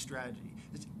community strategy.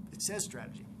 It says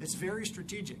strategy. It's very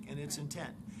strategic in its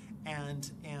intent.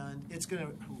 And it's going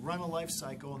to run a life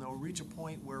cycle and it will reach a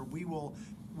point where we will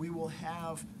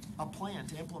have a plan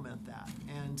to implement that.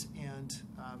 And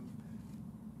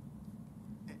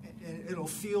it'll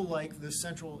feel like the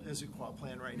central Issaquah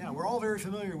plan right now. We're all very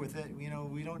familiar with it. You know,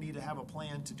 we don't need to have a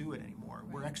plan to do it anymore.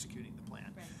 We're executing the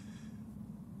plan. Right.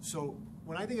 So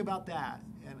when I think about that,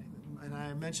 and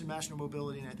I mentioned master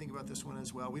mobility, and I think about this one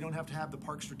as well, we don't have to have the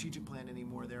park strategic plan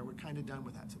anymore there. We're kind of done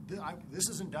with that. So this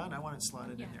isn't done. I want it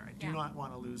slotted in there. I do not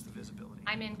want to lose the visibility.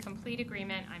 I'm in complete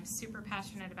agreement. I'm super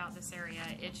passionate about this area.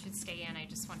 It should stay in. I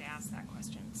just wanted to ask that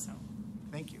question. So,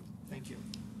 thank you. Thank you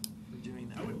for doing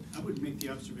that. I would make the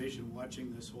observation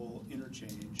watching this whole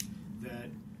interchange that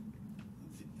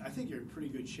I think you're in pretty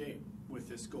good shape with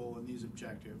this goal and these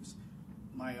objectives.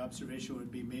 My observation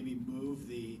would be maybe move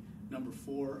the number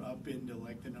 4 up into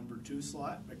like the number 2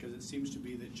 slot, because it seems to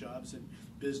be that jobs and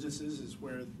businesses is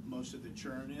where most of the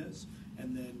churn is,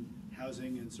 and then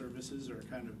housing and services are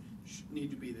kind of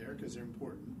need to be there because they're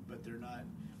important, but they're not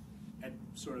at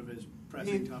sort of as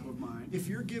pressing top of mind. If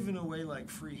you're giving away like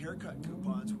free haircut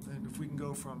coupons, and if we can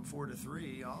go from 4 to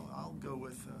 3, I'll go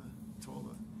with Tola.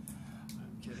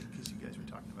 I'm kidding, because you guys were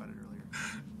talking about it earlier.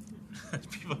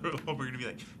 People are going to be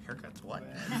like, haircuts, what?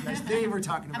 They were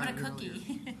talking How about about a it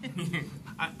cookie?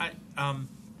 I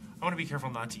want to be careful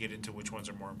not to get into which ones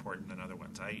are more important than other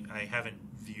ones. I haven't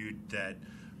viewed that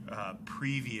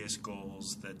previous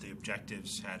goals that the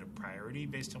objectives had a priority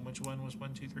based on which one was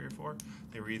 1, 2, 3, or 4.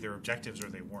 They were either objectives or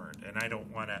they weren't. And I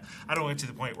don't want to to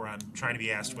the point where I'm trying to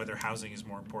be asked whether housing is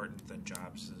more important than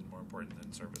jobs is more important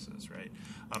than services, right?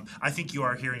 I think you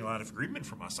are hearing a lot of agreement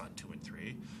from us on 2 and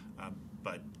 3,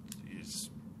 but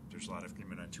there's a lot of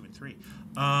agreement on 2 and 3.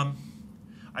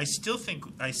 I still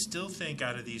think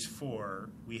out of these 4,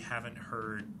 we haven't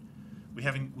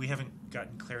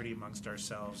gotten clarity amongst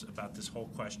ourselves about this whole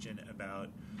question about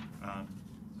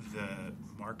the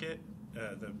market,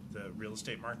 the real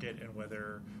estate market, and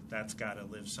whether that's got to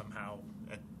live somehow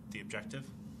at the objective.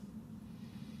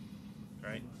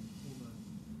 Right?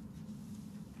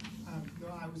 No,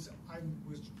 I was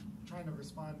trying to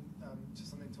respond to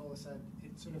something Tola said.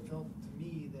 It sort of felt to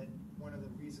me that one of the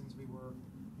reasons we were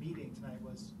meeting tonight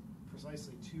was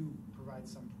precisely to provide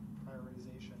some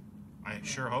prioritization. I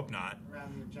sure hope not.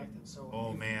 Around the objective.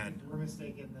 So man. if we're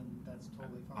mistaken, then that's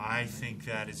totally fine. I think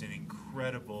that is an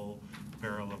incredible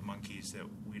barrel of monkeys that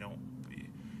we don't.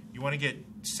 You want to get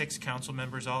 6 council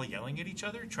members all yelling at each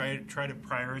other? Try to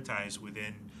prioritize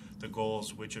within the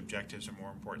goals which objectives are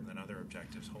more important than other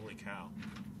objectives. Holy cow.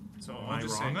 So Am I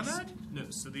wrong on that? No,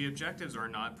 so the objectives are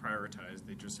not prioritized.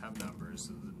 They just have numbers.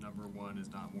 So the number 1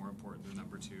 is not more important than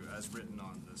number 2, as written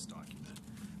on this document.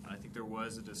 I think there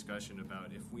was a discussion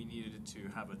about if we needed to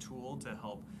have a tool to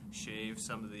help shave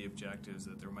some of the objectives,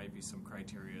 that there might be some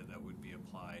criteria that would be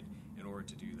applied in order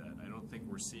to do that. I don't think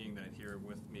we're seeing that here,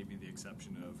 with maybe the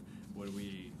exception of what do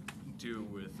we do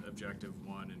with objective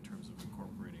 1 in terms of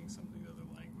incorporating some of the other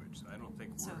language. I don't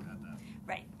think we're at that.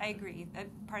 Right, I agree.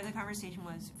 Part of the conversation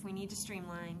was if we need to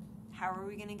streamline, how are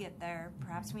we going to get there?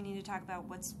 Perhaps we need to talk about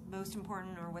what's most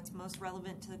important or what's most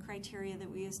relevant to the criteria that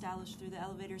we established through the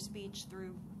elevator speech,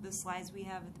 through the slides we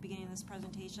have at the beginning of this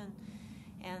presentation,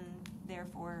 and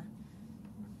therefore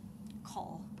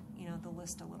cull, the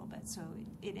list a little bit. So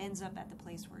it ends up at the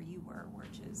place where you were,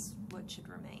 which is what should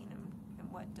remain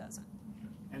and what doesn't.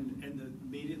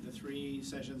 And the 3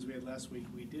 sessions we had last week,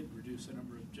 we did reduce the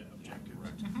number of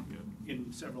objectives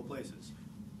in several places.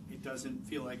 It doesn't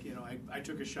feel like, I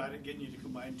took a shot at getting you to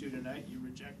combine 2 tonight. You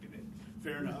rejected it.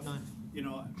 Fair enough.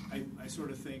 I sort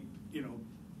of think,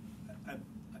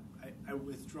 I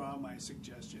withdraw my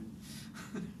suggestion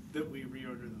that we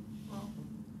reorder them. Well,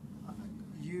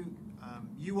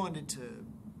 you wanted to.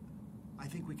 I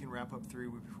think we can wrap up 3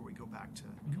 before we go back to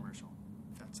commercial.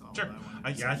 If that's all. Sure. I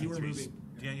wanted to Yeah, I say. think You were 3's.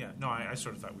 moving. Yeah. No, I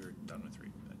sort of thought we were done with 3.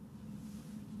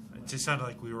 But it just sounded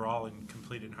like we were all in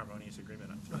complete and harmonious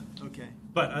agreement on 3. Okay.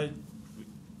 But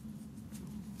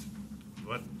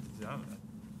what? Yeah, I'm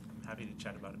happy to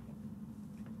chat about it more.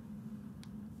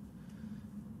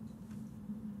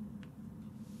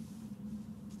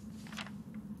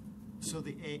 So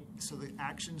the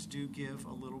actions do give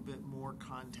a little bit more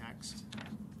context.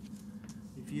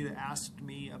 If you'd have asked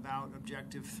me about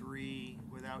objective 3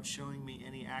 without showing me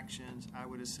any actions, I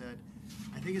would have said,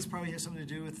 I think it's probably has something to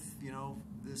do with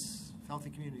this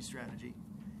healthy community strategy.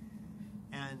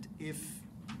 And if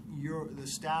the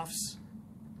staff's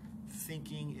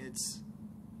thinking it's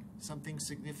something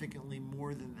significantly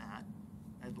more than that,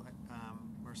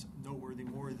 or noteworthy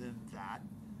more than that,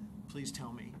 please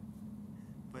tell me.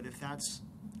 But if that's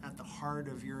at the heart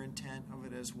of your intent of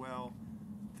it as well,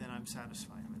 then I'm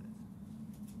satisfied with it.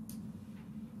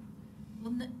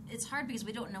 Well, it's hard because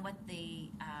we don't know what the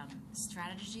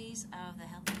strategies of the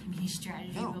healthy community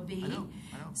strategy No, will be. I know.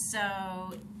 So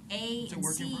A It's a and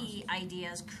work in C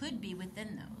ideas could be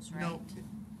within those, right? No,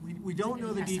 we don't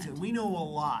know the Precedent. details. We know a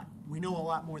lot. We know a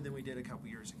lot more than we did a couple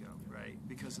years ago, right?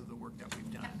 Because of the work that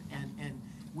we've done. And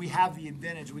we have the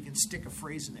advantage, we can stick a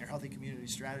phrase in there, healthy community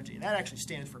strategy. And that actually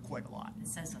stands for quite a lot, It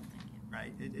says something.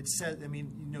 right? It says,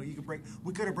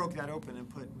 we could have broke that open and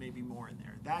put maybe more in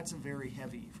there. That's a very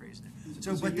heavy phrase there.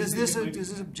 So, So but you does think this it might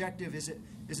be- objective, is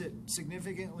it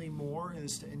significantly more,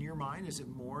 in your mind, is it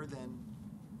more than,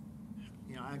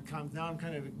 now I'm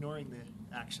kind of ignoring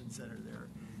the actions that are there.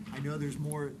 I know there's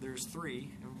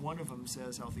 3, and one of them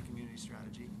says healthy community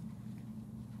strategy.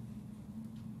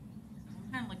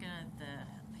 I'm kind of looking at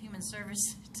the human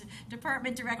service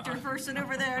department director person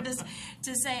over there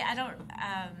to say, I don't.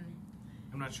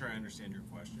 I'm not sure I understand your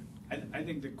question. I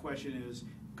think the question is,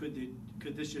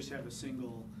 could this just have a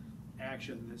single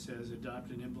action that says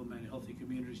adopt and implement a healthy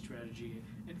community strategy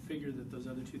and figure that those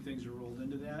other 2 things are rolled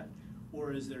into that?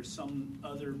 Or is there some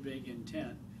other big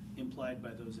intent implied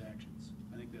by those actions?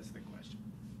 I think that's the question.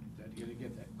 You gonna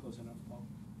get that close enough, Paul?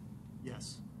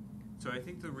 Yes. So I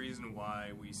think the reason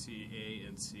why we see A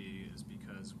and C is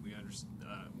because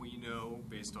we know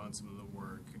based on some of the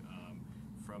work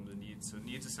from the needs. So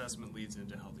needs assessment leads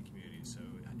into healthy communities. So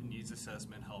needs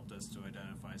assessment helped us to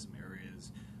identify some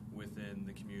areas within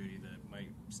the community that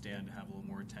might stand to have a little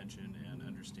more attention and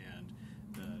understand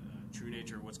the true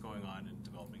nature of what's going on and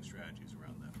developing strategies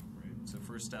around that. Right. So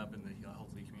first step in the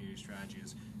healthy community strategy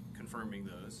is confirming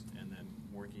those and then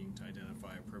working to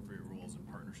identify appropriate roles and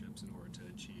partnerships in order to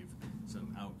achieve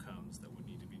some outcomes that would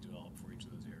need to be developed for each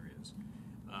of those areas.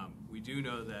 We do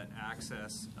know that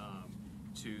access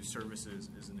to services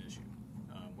is an issue,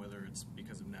 whether it's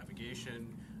because of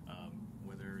navigation,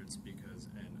 whether it's because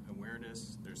of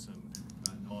awareness. There's some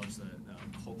knowledge that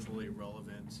culturally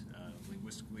relevant,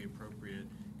 linguistically appropriate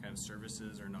kind of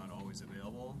services are not always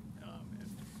available, and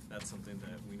that's something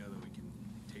that we know that we can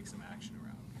take some action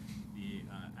around.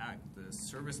 The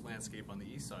service landscape on the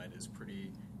east side is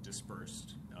pretty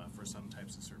dispersed for some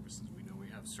types of services. We know we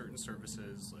have certain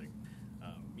services like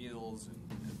meals and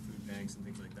food banks and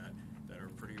things like that that are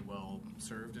pretty well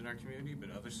served in our community, but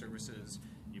other services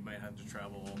you might have to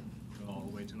travel all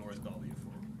the way to North Gully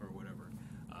for or whatever.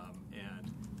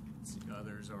 And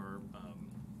others are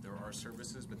there are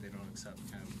services, but they don't accept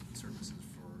kind of services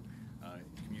for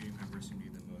community members who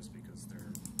need them most because they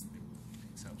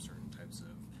accept certain types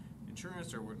of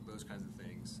insurance or those kinds of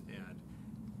things. And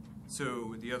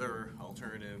so the other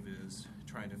alternative is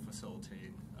trying to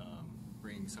facilitate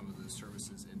bringing some of those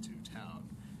services into town,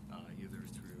 either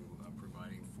through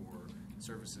providing for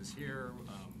services here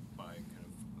by kind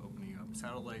of opening up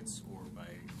satellites or by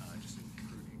just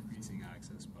increasing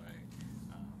access by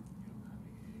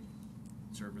having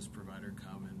a service provider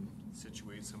come and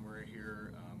situate somewhere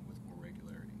here with more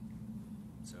regularity.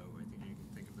 So I think you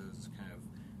can think of those as kind of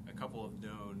a couple of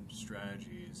known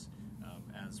strategies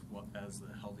as well as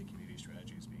the healthy community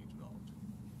strategy is being developed.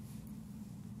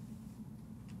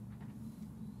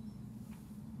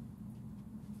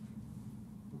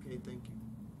 Okay, thank you.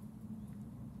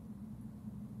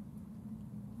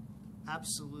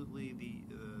 Absolutely, the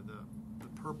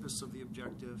purpose of the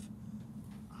objective.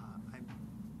 I'm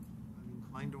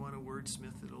inclined to want to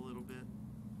wordsmith it a little bit.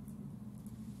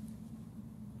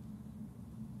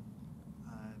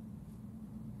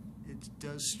 It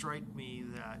does strike me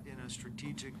that in a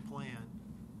strategic plan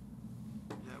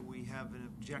that we have an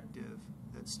objective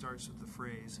that starts with the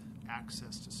phrase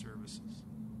access to services.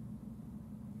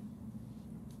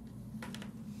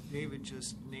 David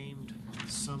just named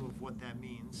some of what that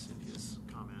means in his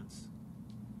comments.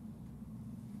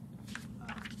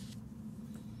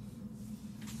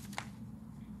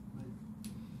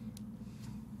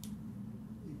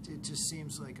 It just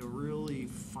seems like a really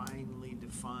finely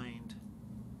defined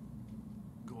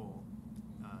goal.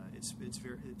 It's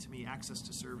very, to me, access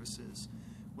to services.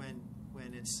 When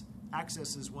it's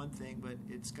access is one thing, but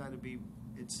it's got to be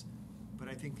But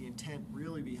I think the intent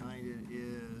really behind it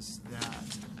is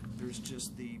that there's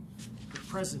just the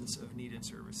presence of needed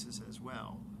services as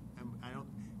well. And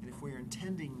if we're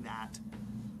intending that,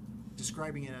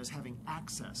 describing it as having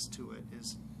access to it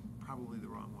is probably the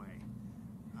wrong way.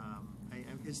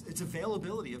 It's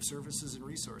availability of services and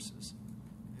resources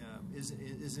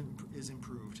is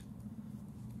improved.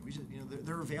 We just,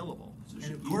 they're available,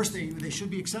 and of course they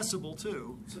should be accessible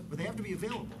too, but they have to be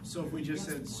available. So if we just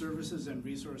said services and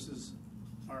resources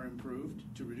are improved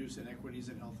to reduce inequities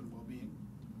in health and well-being,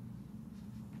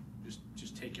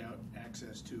 just take out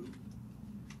access to.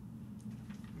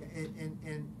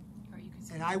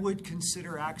 And I would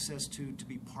consider access to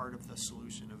be part of the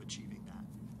solution of achieving that.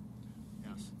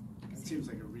 Yes. That seems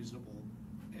like a reasonable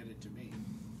edit to me.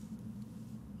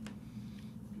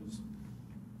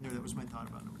 That was my thought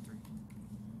about number 3.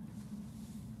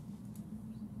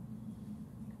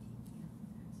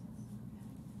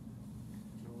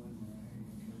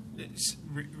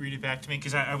 Read it back to me,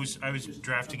 because I was Just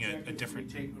drafting a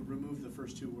different. Remove the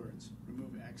first 2 words.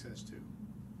 Remove access to.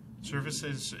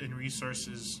 Services and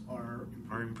resources Are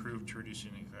improved to reduce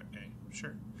inequality.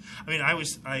 Sure. I mean,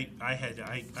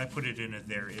 I put it in a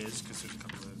there is, because there's a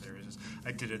couple of there is.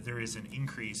 I did a there is an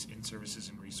increase in services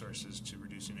and resources to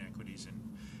reduce inequities in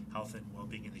health and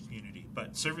well-being in the community.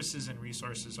 But services and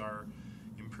resources are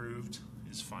improved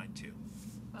is fine too.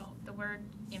 Well, the word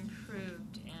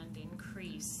improved and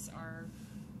increase are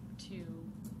 2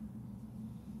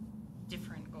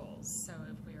 different goals. So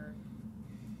if we're,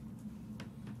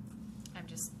 I'm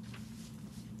just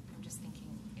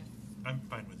thinking if I'm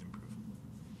fine with improve.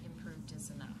 improved is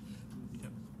enough.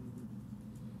 Yep.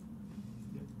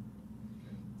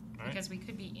 All right. Because we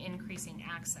could be increasing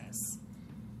access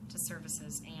to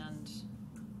services and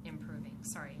improving.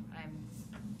 Sorry,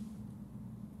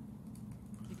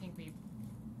 do you think we?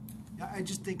 I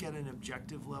just think at an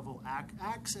objective level,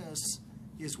 access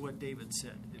is what David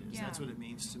said it is. Yeah. That's what it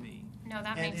means to me. No,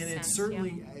 that And makes sense. it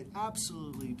certainly, yeah. it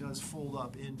absolutely does fold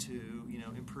up into,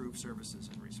 improved services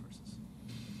and resources.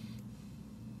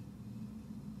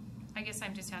 I guess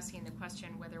I'm just asking the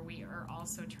question whether we are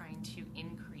also trying to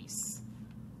increase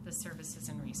the services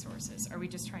and resources. Are we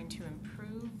just trying to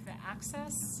improve the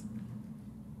access,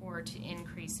 or to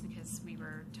increase, because we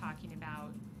were talking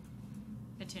about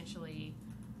potentially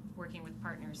working with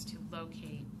partners to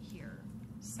locate here?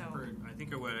 So I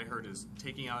think what I heard is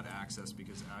taking out access,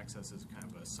 because access is kind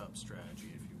of a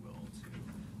sub-strategy, if you will, to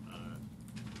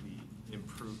the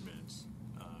improvements.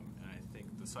 And I think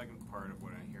the second part of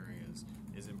what I'm hearing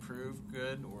is improved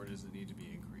good, or does it need to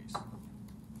be increased?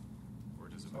 Or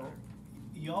does it matter?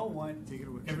 Y'all want Take it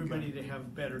away. everybody to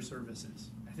have better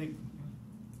services. I think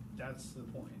that's the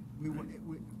point.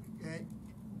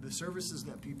 The services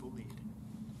that people need,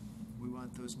 we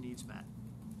want those needs met.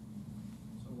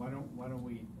 So why don't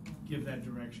we give that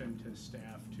direction to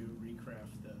staff to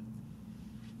recraft the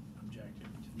objective,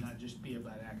 to not just be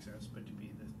about access, but to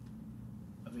be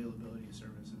the availability of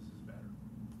services is better.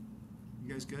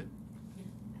 You guys good?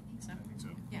 I think so. I think so.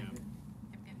 Yeah. Yeah.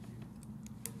 Yep, yep.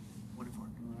 Wonderful.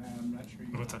 I'm not sure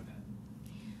you What's want that?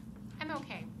 that.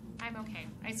 I'm okay.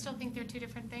 I still think they're 2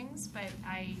 different things, but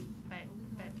I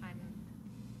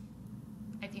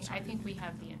think we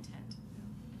have the intent.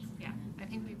 Yeah, I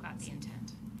think we've got the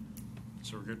intent.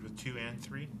 So we're good with 2 and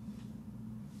 3?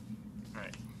 All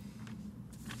right.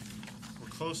 We're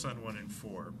close on 1 and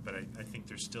 4, but I think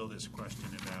there's still this question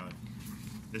about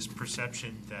this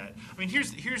perception that, I mean,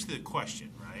 here's the question,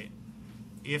 right?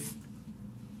 If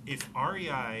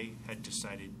REI had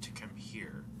decided to come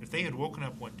here, if they had woken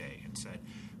up one day and said,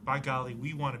 by golly,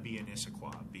 we want to be in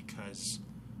Issaquah because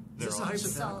they're Is this a all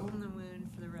hypothetical? Salt in the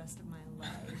wound for the rest of my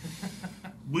life.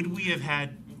 would we have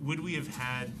had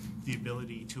the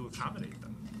ability to accommodate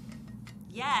them?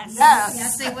 Yes.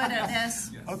 Yes, they would have.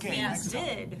 Yes. Okay. Yes. next up.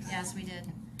 Did. Yes, we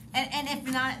did. And if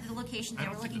not at the location I they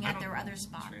don't were think- looking I at, don't- there were other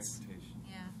spots. Transportation.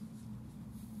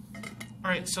 Yeah. All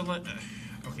right, so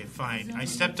okay, fine. I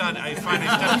stepped on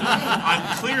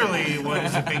clearly what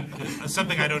is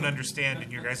something I don't understand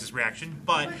in your guys' reaction.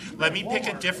 But let me pick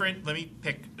a different Or any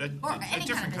different kind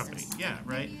of company. business. Yeah,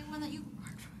 right. Maybe one that you.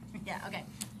 Yeah. Okay.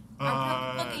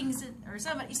 Uh, Bookings or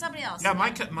somebody else. Yeah,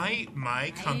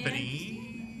 my company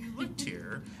looked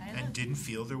here, and didn't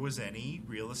feel there was any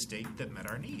real estate that met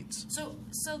our needs.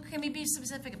 So can we be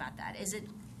specific about that? Is it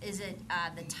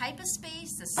the type of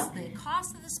space, the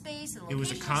cost of the space, the location? It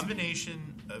was a of the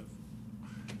combination of.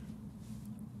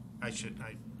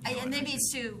 and maybe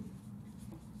it's too.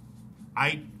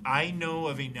 I know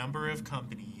of a number of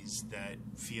companies that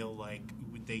feel like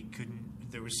they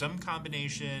couldn't. There was some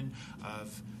combination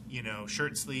of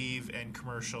shirt sleeve and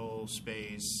commercial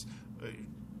space.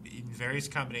 In various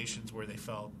combinations where they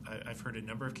felt, I've heard a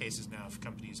number of cases now of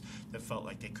companies that felt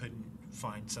like they couldn't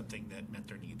find something that met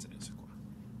their needs in Issaquah.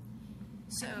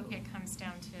 So I think it comes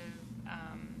down to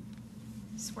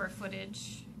square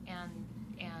footage and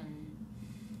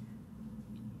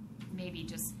maybe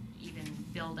just even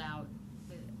build out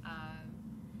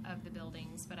of the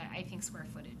buildings. But I think square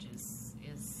footage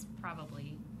is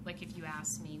probably, like, if you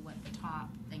ask me what the top.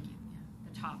 Thank you.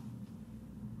 The top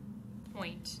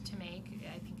point to make,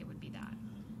 I think it would be that.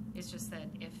 It's just that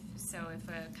if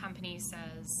a company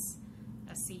says,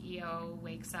 a CEO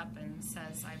wakes up and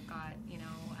says, I've got,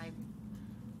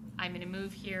 I'm going to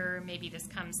move here, maybe this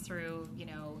comes through,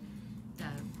 the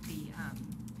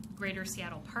Greater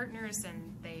Seattle Partners,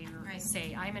 and they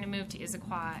say, I'm going to move to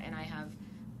Issaquah and I have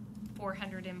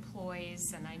 400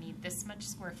 employees and I need this much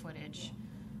square footage,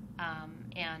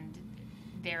 and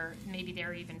they're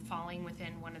even falling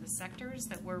within one of the sectors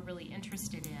that we're really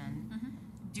interested in. Mm-hmm.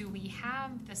 Do we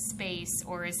have the space,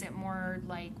 or is it more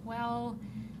like, well,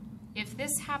 if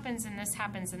this happens and this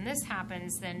happens and this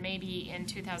happens, then maybe in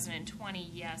 2020,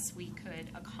 yes, we could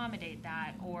accommodate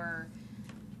that, or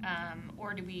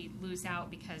do we lose out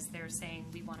because they're saying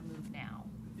we want to move now?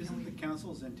 Isn't the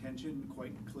council's intention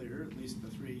quite clear, at least the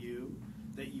three of you,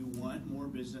 that you want more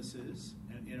businesses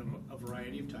in a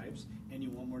variety of types, and you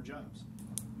want more jobs?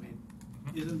 I mean,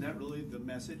 isn't that really the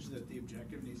message that the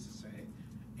objective needs to say?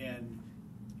 And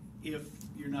if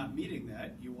you're not meeting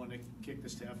that, you want to kick the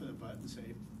staff in the butt and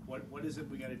say, what is it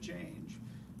we got to change?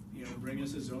 Bring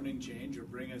us a zoning change, or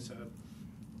bring us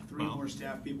three more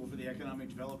staff people for the economic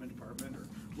development department, or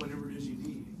whatever it is you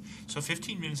need. So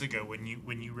 15 minutes ago, when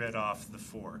you read off the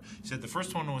four, you said the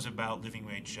first one was about living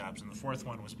wage jobs, and the fourth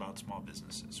one was about small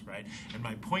businesses, right? And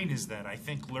my point is that I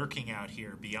think lurking out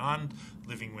here beyond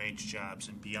living wage jobs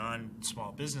and beyond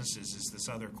small businesses is this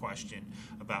other question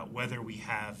about whether we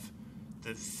have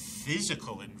the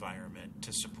physical environment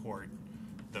to support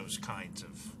those kinds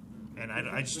of, and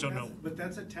I just don't know. But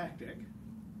that's a tactic.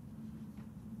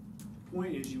 The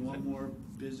point is, you want more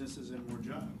businesses and more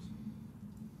jobs,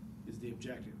 is the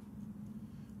objective.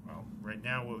 Well, right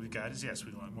now what we've got is, yes,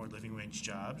 we want more living wage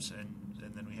jobs, and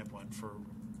then we have one for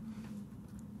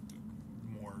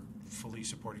more fully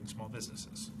supporting small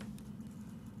businesses.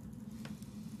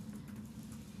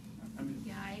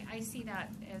 I see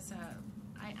that as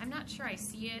I'm not sure I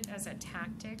see it as a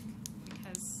tactic,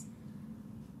 because,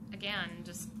 again,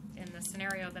 just in the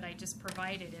scenario that I just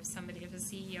provided, if a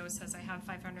CEO says, I have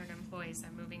 500 employees,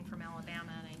 I'm moving from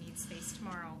Alabama and I need space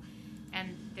tomorrow,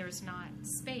 and there's not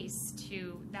space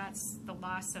that's the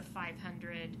loss of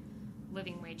 500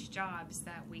 living wage jobs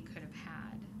that we could have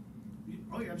had.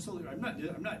 Oh, yeah, absolutely. I'm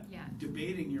not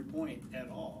debating your point at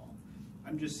all.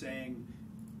 I'm just saying,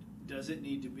 does it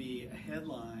need to be a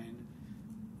headline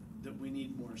that we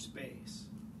need more space?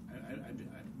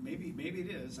 Maybe it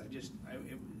is.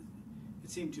 It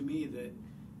seemed to me that,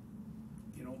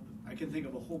 I can think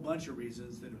of a whole bunch of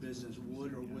reasons that a business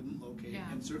would or wouldn't locate,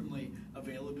 and certainly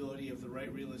availability of the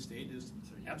right real estate is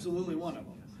absolutely one of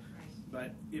them.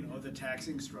 But, the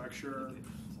taxing structure,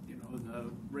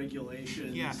 the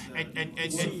regulations,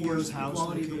 the workforce, the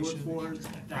quality of the workforce,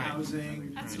 the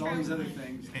housing, and all these other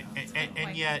things.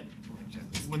 And yet,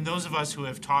 when those of us who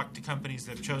have talked to companies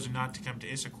that have chosen not to come to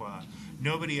Issaquah,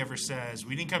 nobody ever says,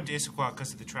 we didn't come to Issaquah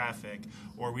because of the traffic,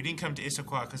 or we didn't come to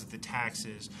Issaquah because of the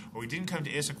taxes, or we didn't come to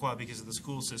Issaquah because of the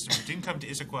school system, we didn't come to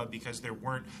Issaquah because there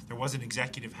wasn't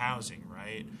executive housing,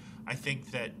 right? I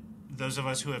think that those of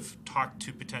us who have talked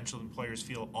to potential employers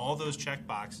feel all those check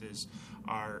boxes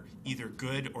are either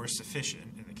good or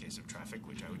sufficient, in the case of traffic,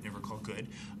 which I would never call good.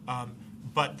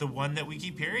 But the one that we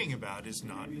keep hearing about is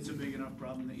not. Maybe it's a big enough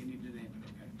problem that you need to name it,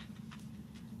 okay?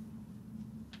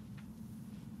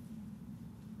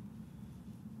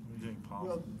 What are you doing, Paul?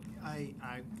 Well, I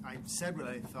said what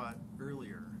I thought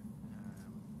earlier.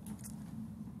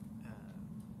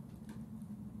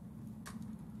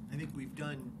 I think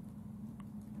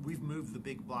we've moved the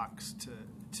big blocks to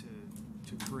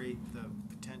create the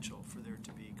potential for there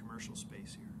to be commercial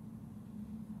space here.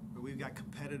 But we've got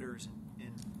competitors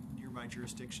in nearby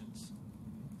jurisdictions,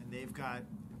 and they've got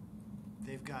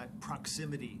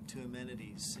proximity to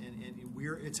amenities, and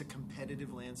it's a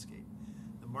competitive landscape.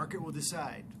 The market will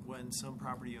decide when some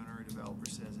property owner or developer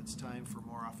says it's time for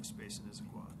more office space in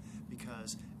Issaquah,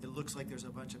 because it looks like there's a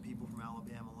bunch of people from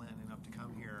Alabama lining up to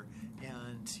come here,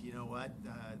 and you know what?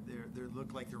 They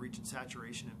look like they're reaching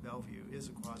saturation in Bellevue.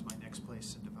 Issaquah is my next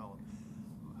place to develop.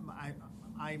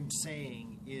 I'm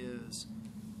saying is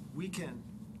we can.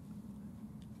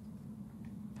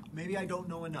 Maybe I don't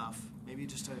know enough. Maybe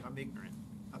just I'm ignorant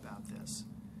about this,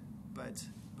 but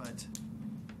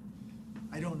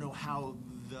I don't know how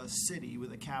the city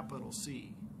with a capital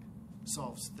C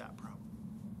solves that problem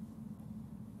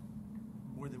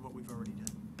more than what we've already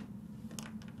done.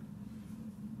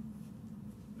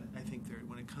 But I think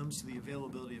when it comes to the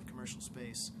availability of commercial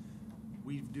space,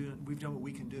 we've done what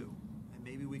we can do, and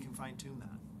maybe we can fine tune that.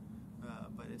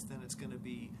 But it's going to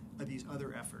be these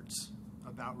other efforts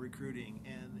about recruiting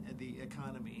and the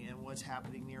economy and what's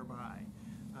happening nearby,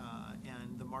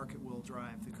 and the market will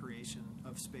drive the creation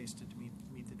of space to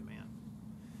meet the demand.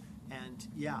 And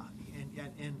yeah,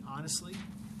 and honestly,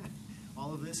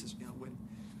 all of this is, you know, when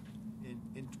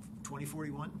in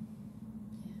 2041,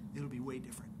 it'll be way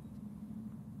different.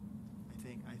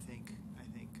 I think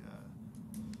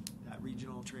that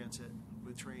regional transit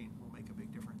with train will make a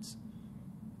big difference,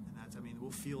 and that's, I mean,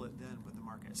 we'll feel it then with the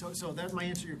market. So that my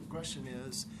answer to your question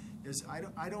is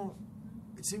I don't.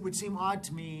 It would seem odd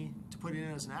to me to put it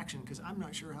in as an action because I'm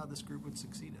not sure how this group would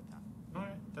succeed at that.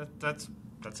 All right,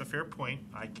 that's a fair point.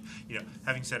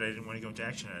 Having said I didn't want to go into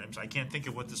action items, I can't think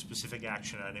of what the specific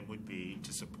action item would be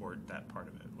to support that part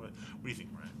of it. What do you think,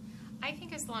 Ryan? I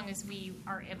think as long as we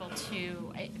are able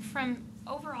to, from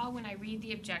overall, when I read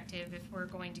the objective, if we're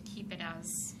going to keep it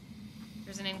as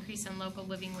there's an increase in local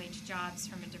living wage jobs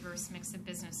from a diverse mix of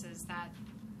businesses, that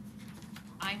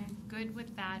I'm good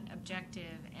with that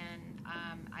objective, and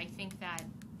I think that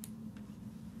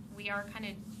we are kind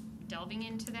of delving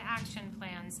into the action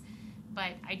plans,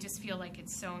 but I just feel like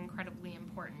it's so incredibly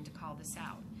important to call this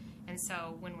out. And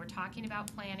so when we're talking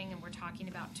about planning and we're talking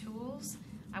about tools,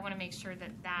 I want to make sure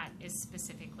that that is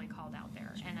specifically called out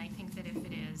there. And I think that if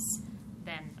it is,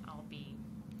 then I'll be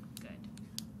good.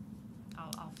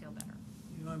 I'll feel better.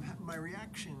 You know, my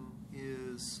reaction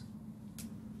is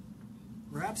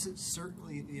perhaps it's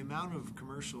certainly the amount of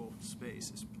commercial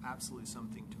space is absolutely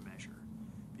something to measure,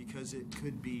 because it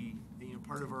could be, you know,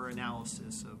 part of our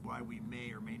analysis of why we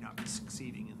may or may not be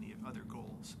succeeding in the other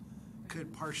goals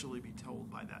could partially be told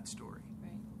by that story.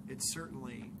 Right. It's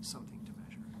certainly something to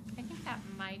measure. I think that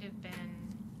might have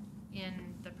been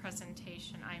in the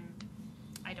presentation.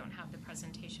 I don't have the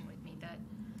presentation with me that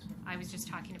I was just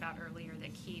talking about earlier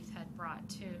that Keith had brought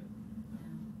to.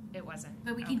 It wasn't.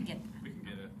 But we can get that. We can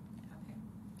get it Okay.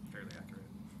 fairly accurate.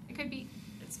 It could be.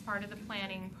 It's part of the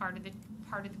planning, part of the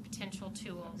potential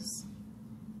tools.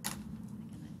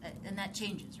 And that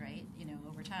changes, right? You know,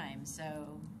 over time. So,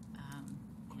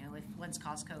 you know, if once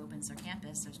Costco opens their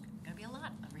campus, there's going to be a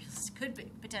lot of real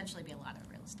estate. Potentially be a lot of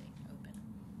real estate open,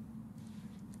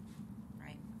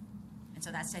 right? And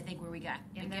so that's, I think, where we get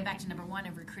back to number one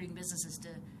of recruiting businesses to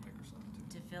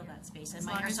fill that space. And As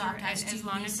long Microsoft has two as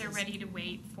long as they're leases. ready to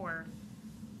wait for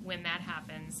when that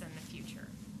happens in the future.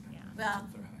 Yeah. Well,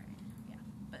 yeah,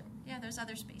 but yeah, there's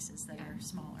other spaces that are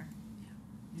smaller.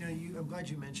 You know, I'm glad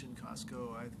you mentioned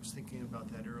Costco. I was thinking about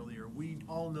that earlier. We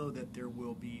all know that there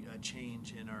will be a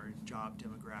change in our job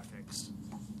demographics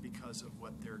because of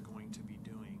what they're going to be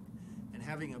doing. And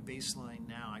having a baseline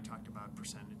now, I talked about a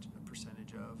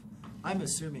percentage of. I'm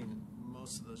assuming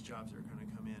most of those jobs that are going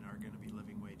to come in are going to be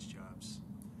living wage jobs.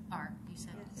 You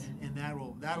said it. And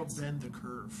that'll Yes. bend the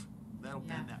curve. That'll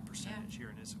Yeah. bend that percentage here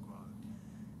in Issaquah.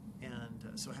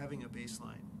 And so having a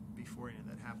baseline before any of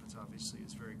that happens, obviously,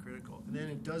 is very critical. And then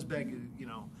it does beg, you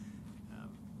know,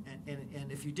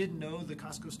 and if you didn't know the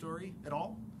Costco story at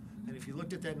all, and if you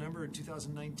looked at that number in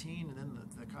 2019, and then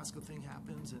the Costco thing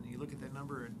happens, and you look at that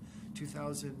number in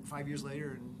 5 years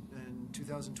later in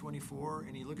 2024,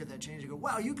 and you look at that change, you go,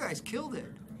 wow, you guys killed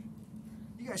it.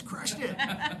 You guys crushed it.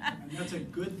 And that's a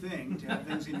good thing to have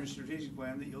things in your strategic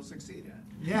plan that you'll succeed at.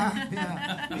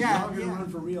 Yeah. You're all going to run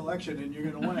for re-election, and you're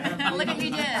going to want to have Look what you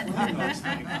did. plan those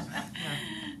things.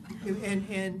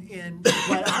 And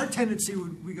but our tendency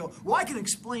would, we go, well, I can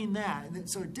explain that, and then,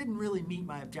 so it didn't really meet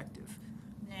my objective.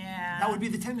 Yeah. That would be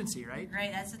the tendency, right?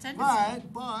 Right, that's the tendency.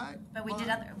 But we did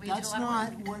a that's lot of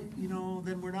not work. what, you know,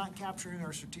 then we're not capturing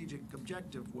our strategic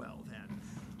objective well then.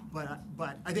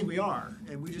 But I think we are,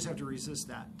 and we just have to resist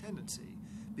that tendency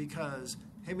because,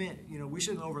 hey man, you know, we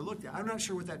shouldn't overlook that. I'm not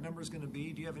sure what that number is going to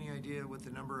be. Do you have any idea what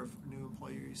the number of new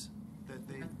employees that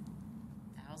they?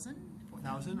 1,000?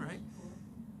 1,000, right?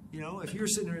 You know, if you're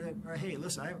sitting there, or, hey,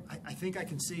 listen, I think I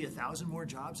can see 1,000 more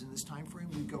jobs in this time frame.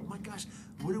 We go, my gosh,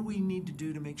 what do we need to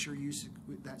do to make sure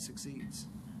that succeeds,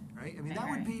 right? I mean, that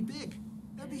would be big.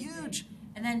 That'd be huge.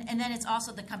 And then it's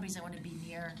also the companies that want to be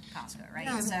near Costco, right?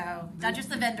 Yeah, so not just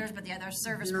the vendors, but the other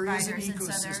service there is providers. an And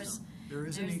so ecosystem.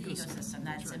 There's an the ecosystem.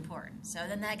 that's right. important. So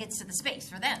then that gets to the space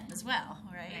for them as well,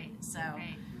 right? Right. So,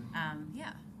 Right.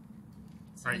 yeah.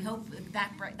 So Right. we hope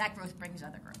that growth brings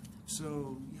other growth.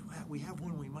 So we have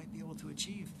one we might be able to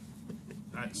achieve.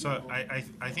 So I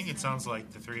think it sounds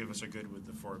like the three of us are good with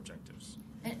the 4 objectives.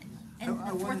 And I the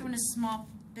fourth wanted- one is small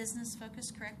business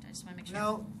focused, correct? I just want to make sure.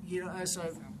 Well, you know, so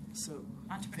things are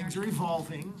Entrepreneurship.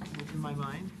 evolving in my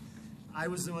mind. I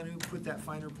was the one who put that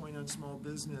finer point on small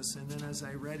business, and then as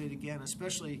I read it again,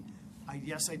 especially, I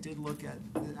did look at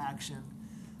the action.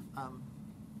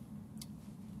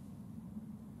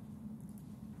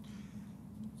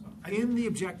 In the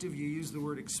objective, you use the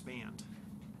word expand,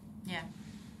 Yeah.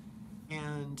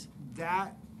 and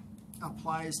that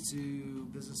applies to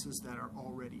businesses that are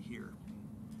already here.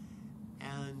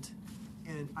 And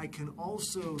I can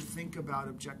also think about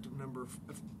objective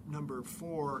number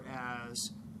 4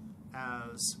 as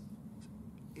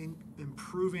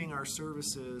improving our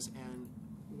services and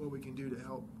what we can do to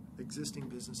help existing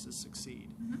businesses succeed.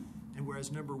 Mm-hmm. And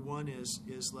whereas number 1 is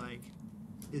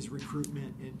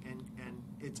recruitment, and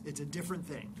it's a different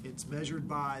thing. It's measured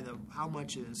by how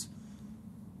much is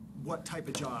what type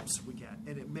of jobs we get,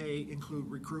 and it may include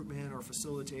recruitment or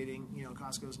facilitating. You know,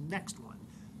 Costco's next one.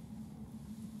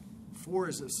 4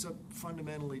 is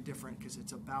fundamentally different because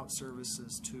it's about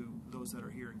services to those that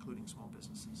are here, including small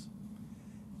businesses.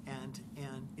 And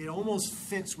it almost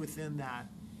fits within that.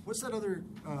 What's that other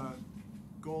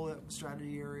goal, that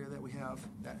strategy area that we have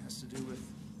that has to do with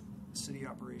city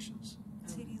operations?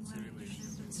 City leadership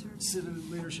and service. City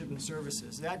leadership and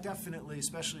services. That definitely,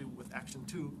 especially with Action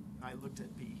 2, I looked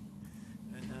at B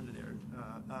and under there.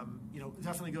 You know, it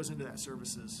definitely goes into that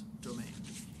services domain,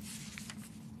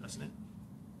 doesn't it?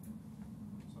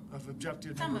 Of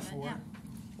objective Some number of it, 4. yeah.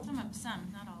 Some,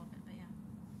 not all of it, but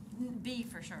yeah. B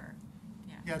for sure.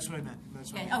 Yeah. Yeah, that's what I meant.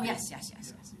 That's what I Yeah. meant. Oh, yes.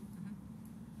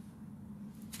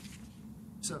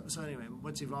 So anyway,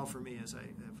 what's evolved for me is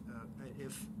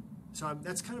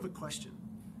that's kind of a question.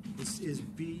 Is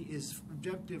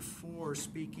objective 4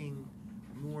 speaking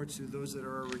more to those that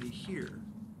are already here?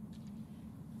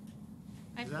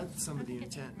 That's some of the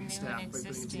intent in staff by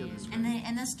putting it together.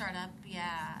 And the startup,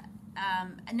 yeah.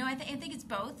 No, I think it's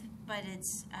both, but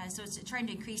it's so it's trying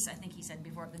to increase. I think he said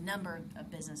before the number of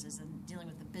businesses and dealing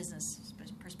with the business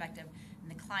perspective and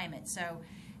the climate. So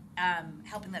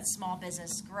helping that small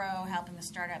business grow, helping the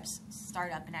startups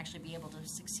start up and actually be able to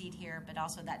succeed here, but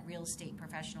also that real estate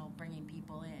professional bringing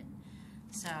people in.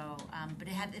 So, but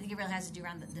I think it really has to do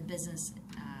around the business,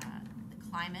 the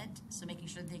climate. So making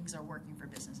sure things are working for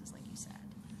businesses, like you said.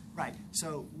 Right.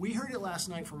 So we heard it last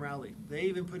night from Rowley. They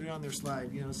even put it on their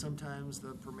slide. You know, sometimes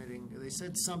the permitting, they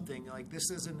said something like this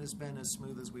isn't has been as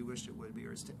smooth as we wished it would be,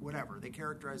 or whatever. They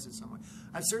characterized it some way.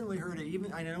 I've certainly heard it.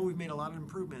 Even I know we've made a lot of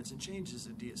improvements and changes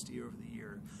at DSD over the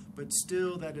year, but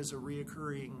still that is a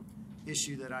reoccurring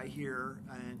issue that I hear,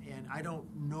 and I don't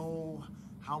know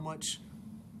how much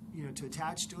to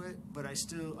attach to it, but I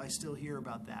still hear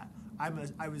about that. I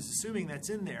was assuming that's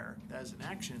in there as an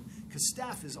action because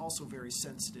staff is also very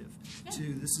sensitive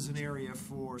to this is an area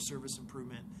for service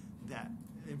improvement that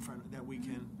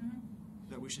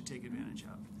we should take advantage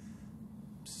of.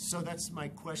 So that's my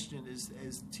question is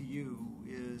to you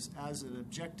is as an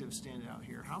objective standout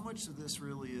here, how much of this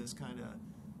really is kind of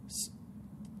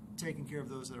taking care of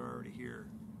those that are already here?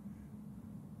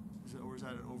 Or is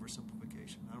that an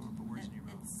oversimplification? I don't want to put words in your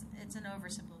mouth. It's an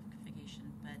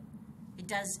oversimplification, but it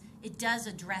does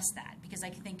address that because I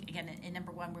think again in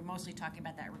number 1 we're mostly talking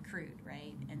about that recruit,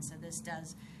 right? And so this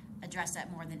does address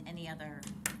that more than any other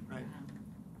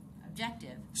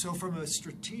objective. So from a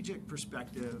strategic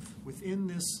perspective, within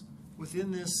this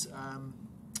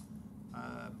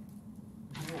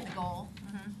goal,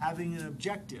 having an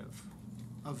objective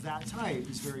of that type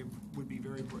would be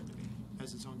very important to me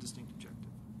as its own distinct objective.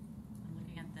 I'm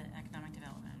looking at the economic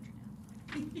development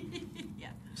manager now.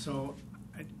 Yeah. So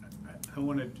I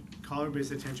want to call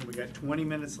everybody's attention. We got 20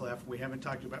 minutes left. We haven't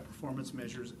talked about performance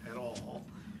measures at all.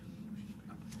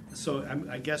 So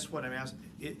I guess what I'm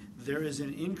asking, there is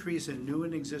an increase in new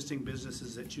and existing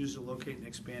businesses that choose to locate and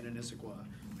expand in Issaquah.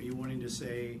 Are you wanting to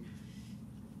say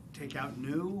take out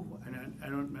new? And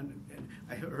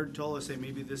I heard Tola say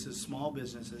maybe this is small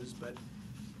businesses, but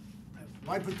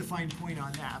Well, I put the fine point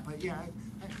on that, but yeah,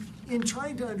 in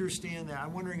trying to understand that,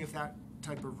 I'm wondering if that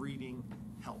type of reading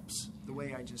helps the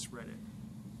way I just read it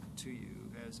to you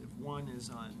as if 1 is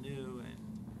on new and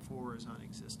 4 is on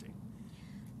existing?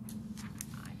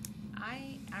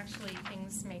 I actually,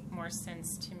 things make more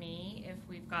sense to me if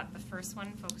we've got the first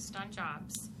one focused on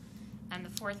jobs and the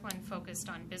fourth one focused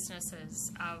on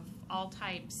businesses of all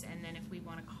types, and then if we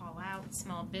want to call out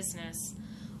small business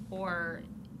or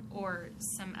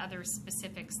some other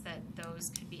specifics, that those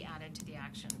could be added to the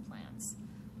action plans.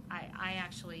 I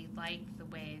actually like the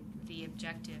way the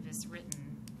objective is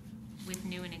written with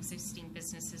new and existing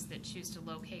businesses that choose to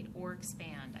locate or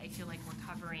expand. I feel like we're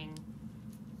covering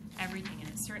everything, and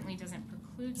it certainly doesn't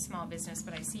preclude small business,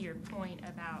 but I see your point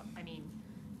about, I mean,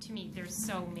 to me, there's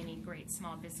so many great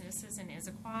small businesses in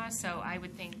Issaquah, so I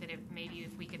would think that if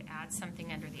we could add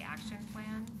something under the action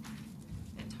plan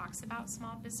that talks about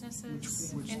small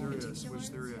businesses Which in there particular.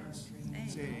 is.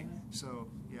 It's A. So,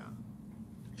 yeah.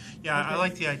 Yeah, I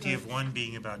like the idea of 1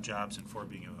 being about jobs and 4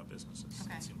 being about businesses.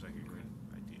 Okay. It seems like a great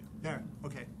idea. There,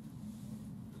 okay.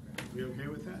 We okay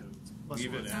with that?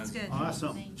 Leave it Sounds as. good.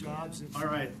 Awesome. Thank you. Jobs and All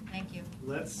right, Thank you.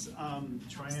 let's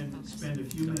try and spend a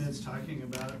few minutes talking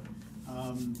about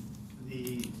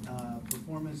the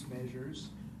performance measures.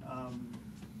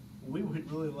 We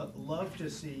would really love to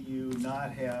see you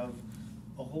not have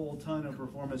a whole ton of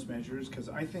performance measures, because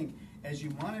I think as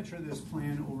you monitor this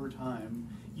plan over time,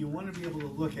 you want to be able to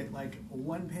look at like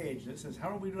one page that says, how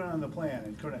are we doing on the plan?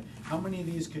 And kind of, how many of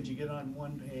these could you get on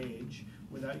one page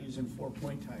without using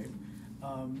 4-point type?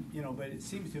 But it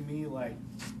seems to me like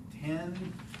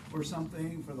 10 or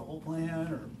something for the whole plan,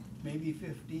 or maybe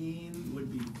 15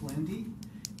 would be plenty.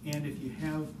 And if you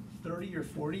have 30 or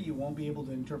 40, you won't be able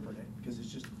to interpret it, because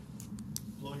it's just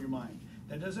blow your mind.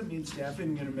 That doesn't mean staff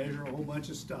isn't going to measure a whole bunch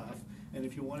of stuff, and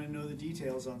if you want to know the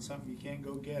details on something, you can't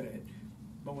go get it.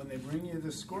 But when they bring you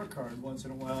this scorecard once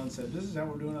in a while and say, this is how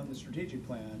we're doing on the strategic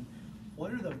plan,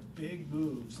 what are the big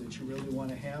moves that you really want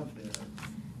to have there?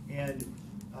 And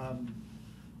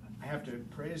I have to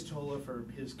praise Tola for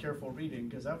his careful reading,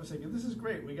 because I was thinking, this is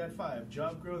great. We got 5: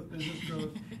 job growth, business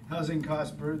growth, housing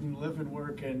cost burden, live and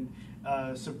work, and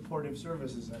supportive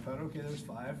services. I thought, okay, there's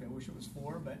 5. I wish it was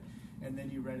 4, and then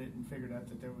you read it and figured out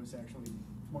that there was actually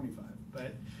 25.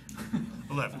 But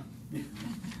 11.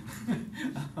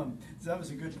 So that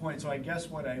was a good point. So I guess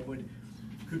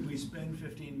could we spend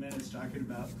 15 minutes talking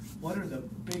about what are the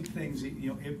big things that,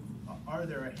 are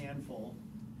there a handful?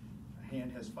 A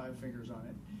hand has 5 fingers on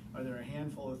it. Are there a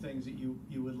handful of things that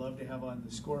you would love to have on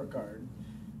the scorecard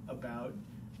about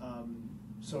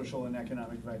social and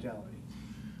economic vitality?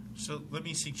 So let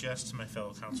me suggest to my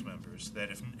fellow council members that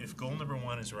if goal number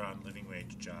 1 is around living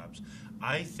wage jobs,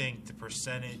 I think the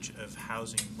percentage of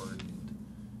housing burdened,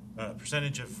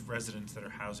 percentage of residents that are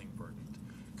housing burdened,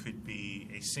 could be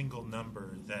a single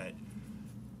number that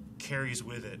carries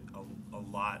with it a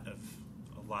lot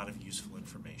of useful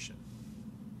information.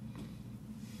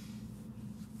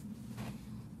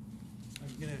 Are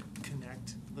you going to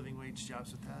connect living wage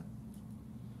jobs with that?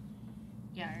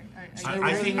 Yeah,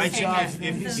 I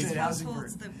think Those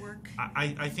households that work.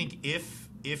 I think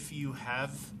if you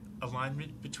have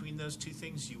alignment between those two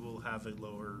things, you will have a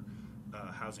lower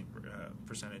housing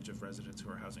percentage of residents who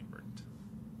are housing burdened.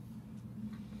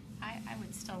 I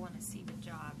would still want to see the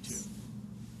jobs.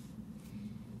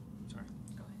 Sorry.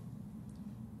 Go ahead.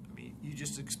 I mean, you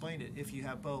just explained it. If you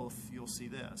have both, you'll see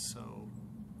this.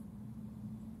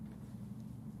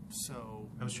 So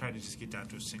I was trying to just get down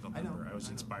to a single I know, number. I was I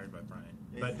know. inspired by Brian.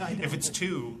 Yeah, But I know. if it's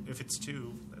two,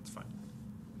 that's fine.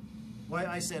 well,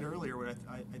 I said earlier, what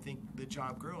I think the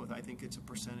job growth, I think it's a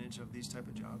percentage of these type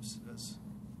of jobs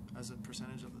as a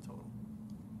percentage of the total.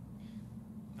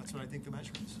 That's what I think the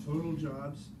measure is. Total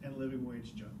jobs and living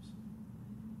wage jobs.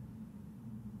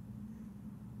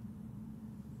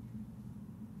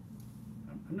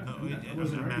 I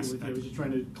wasn't arguing with you. I was just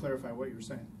trying to clarify what you were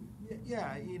saying.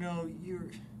 Yeah,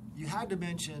 you had to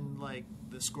mention like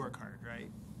the scorecard, right?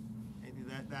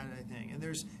 And that I think, and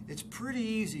it's pretty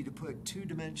easy to put 2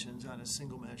 dimensions on a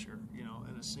single measure,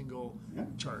 in a single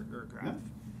chart or graph. Yeah.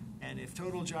 And if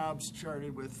total jobs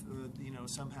charted with,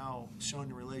 somehow shown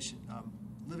in relation,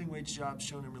 living wage jobs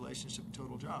shown in relationship to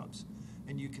total jobs,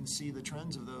 and you can see the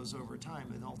trends of those over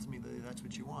time, and ultimately that's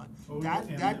what you want. Total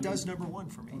That does number 1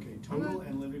 for me. Okay, total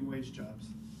and living wage jobs.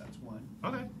 That's 1.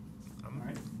 Okay. All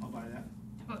right, I'll buy that.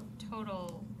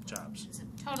 Total Jobs.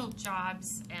 total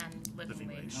jobs and living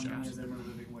wage How many jobs. of them are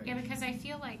living wage? Yeah, because I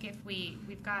feel like if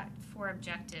we've got 4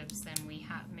 objectives, then we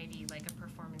have maybe like a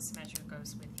performance measure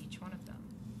goes with each one of them.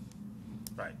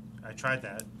 Right. I tried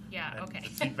that. Yeah, and okay. The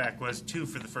feedback was 2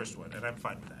 for the first one, and I'm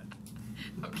fine with that.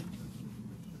 Okay.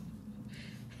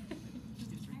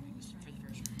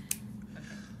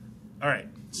 All right.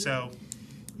 So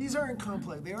These aren't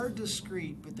complex. They are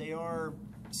discrete, but they are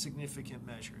significant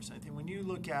measures. I think when you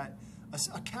look at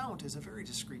a count is a very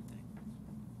discrete thing.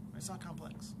 It's not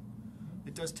complex.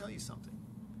 It does tell you something.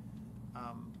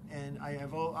 And I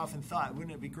have often thought,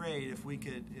 wouldn't it be great if we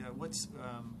could, if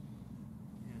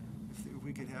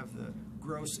we could have the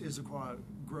gross Issaquah,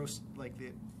 like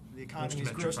the economy's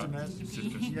gross domestic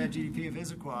GDP of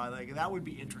Issaquah, like that would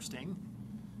be interesting,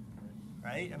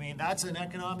 right? I mean, that's an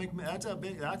economic, that's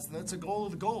a goal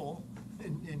of the goal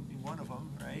in one of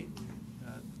them, right?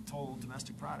 Total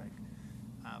domestic product,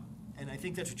 and I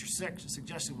think that's what you're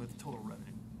suggesting with total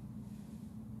revenue,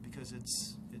 because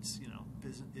it's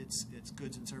business, it's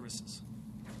goods and services,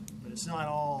 but it's not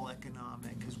all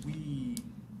economic, because we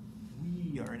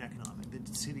are an economic.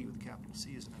 The city with a capital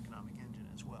C is an economic engine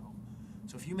as well.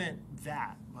 So if you meant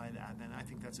that by that, then I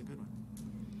think that's a good one.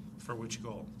 For which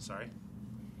goal? Sorry.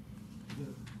 The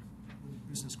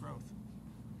business growth.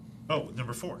 Oh,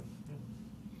 number 4. Yeah.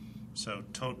 So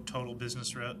total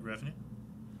business revenue.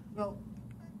 Well,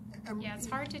 yeah, it's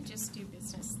hard to just do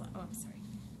business. Oh, I'm sorry.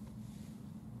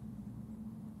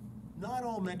 Not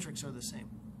all metrics are the same.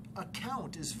 A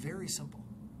count is very simple.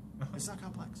 It's not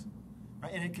complex,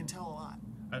 right? And it can tell a lot.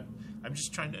 I'm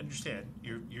just trying to understand.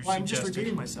 You're well, I'm just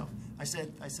repeating myself. I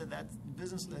said that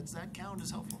business, that count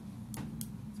is helpful.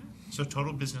 So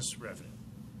total business revenue.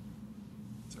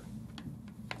 Sorry.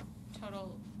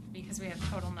 Total, because we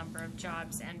have total number of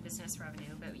jobs and business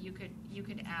revenue, but you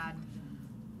could add,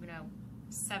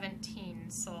 17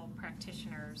 sole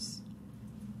practitioners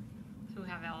who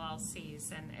have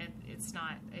LLCs, and it's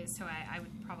not. So I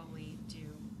would probably do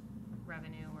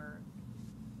revenue or.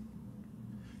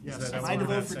 Yes, if I had to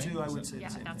vote for 2, I would say yeah,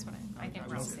 the same that's thing. what I think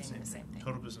we're all saying the same thing.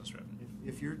 Total business revenue.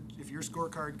 If your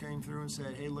scorecard came through and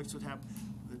said, "Hey, look what happened.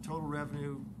 The total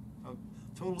revenue,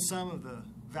 total sum of the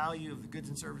value of the goods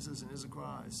and services in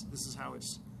Issaquah this is how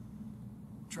it's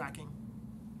tracking."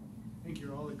 I think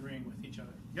you're all agreeing with each other.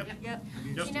 Yep.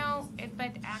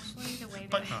 But actually the way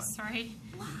But that, not. sorry,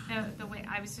 the way,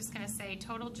 I was just going to say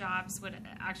total jobs would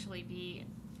actually be,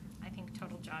 I think,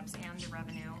 total jobs and the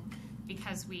revenue,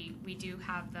 because we do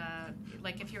have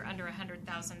like if you're under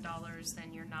 $100,000,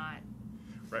 then you're not.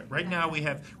 Right now we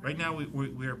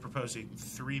are proposing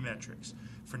 3 metrics.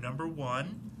 For number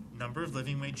 1, number of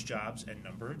living wage jobs and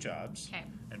number of jobs. Okay.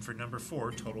 And for number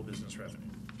 4, total business revenue.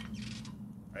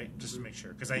 Right, just to make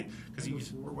sure, because you.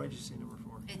 Why did you say number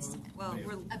 4? It's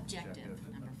we're objective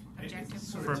number 4. Objective. It's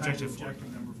sort For of tied to objective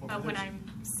 4. number 4. But what there's-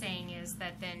 I'm saying is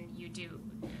that then you do,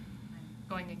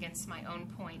 going against my own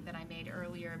point that I made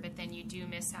earlier, but then you do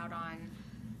miss out on,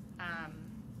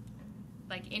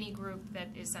 like any group that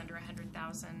is under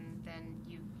 100,000, then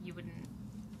you wouldn't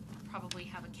probably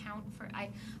have a count for.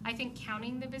 I think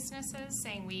counting the businesses,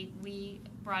 saying we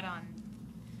brought on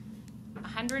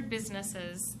 100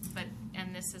 businesses,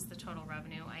 and this is the total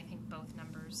revenue. I think both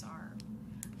numbers are.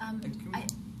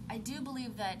 I do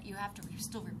believe that you have to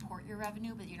still report your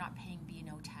revenue, but you're not paying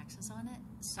B&O taxes on it.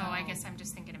 So I guess I'm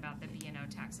just thinking about the B&O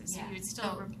taxes. Yeah. So you would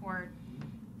still So- report.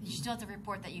 You still have to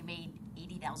report that you made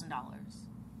 $80,000.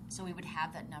 So we would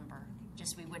have that number,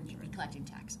 just we wouldn't be collecting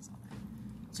taxes on that.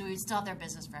 So we would still have their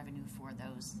business revenue for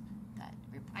those that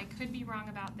report. I could be wrong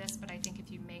about this, but I think if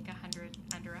you make under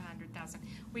 100,000,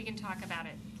 we can talk about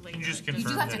it later. You just do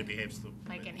confirm have that to- it behaves the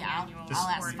like an Yeah, annual. I'll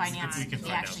ask report. finance We can to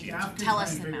find out actually the answer. Staff can tell try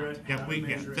us and the figure amount. out Yeah, how to we- yeah,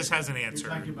 measure this it. has an answer.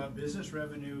 You're talking about business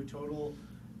revenue, total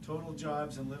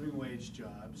jobs and living wage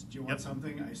jobs. Do you want Yep.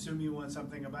 something? I assume you want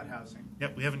something about housing.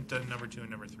 Yep, we haven't done number 2 and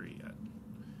number 3 yet.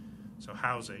 So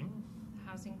housing.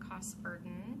 Housing cost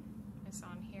burden is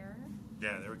on here.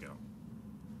 Yeah, there we go.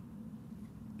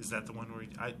 Is that the one where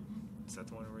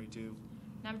we do?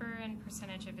 Number and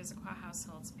percentage of Issaquah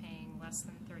households paying less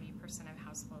than 30% of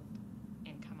household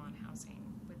income on housing.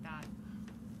 Would that?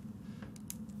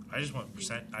 I just want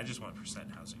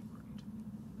percent housing burdened.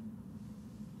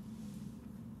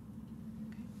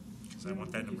 Because I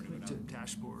want that number to go Put down.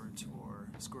 dashboards or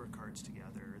scorecards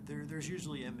together. There's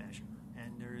usually a measure,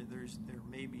 and there's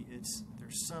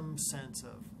some sense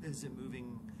of, is it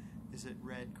moving? Is it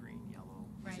red, green, yellow?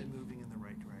 Is it Right. moving in the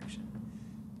right direction?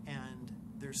 And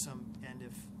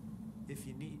if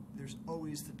you need, there's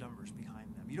always the numbers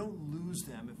behind them. You don't lose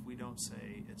them if we don't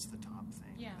say it's the top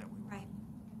thing Yeah. that we want. Right.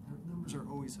 The numbers are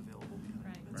always available behind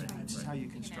Right. it. That's, Right. that's Right. how you You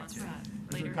can construct ask it. that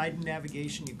Is later. there guided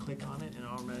navigation? You click on it and it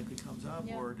automatically comes up,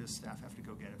 Yeah. or does staff have to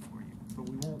go get it for you? But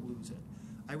we won't lose it.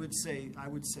 I would say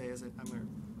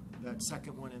that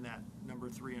second one in that number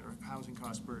 3 under housing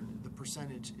cost burden, the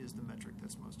percentage is the metric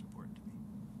that's most important to me.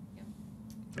 Yep.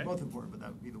 They're Okay. both important, but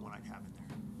that would be the one I'd have in there.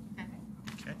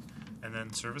 Okay. And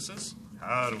then services?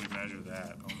 How do we measure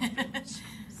that? Oh my goodness.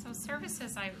 So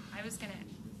services, I was going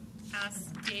to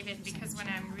ask David, because when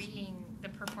I'm reading the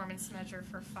performance measure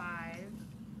for 5.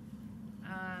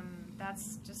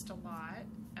 That's just a lot.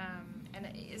 And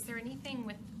is there anything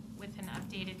with an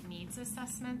updated needs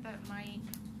assessment that might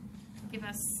give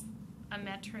us a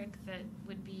metric that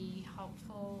would be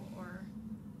helpful? Or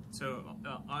So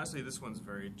honestly, this one's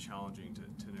very challenging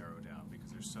to narrow down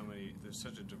because there's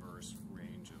such a diverse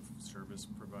range of service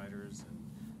providers and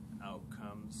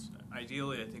outcomes.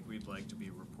 Ideally, I think we'd like to be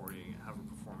have a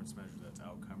performance measure that's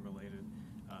outcome related,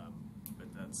 but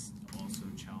that's also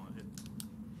challenging.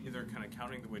 Either kind of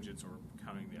counting the widgets or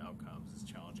counting the outcomes is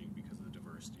challenging because of the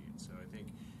diversity. And so I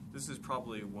think this is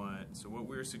probably so what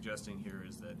we're suggesting here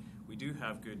is that we do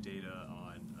have good data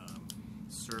on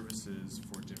services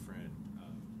for different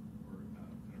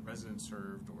residents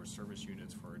served or service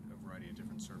units for a variety of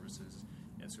different services.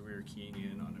 And so we are keying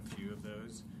in on a few of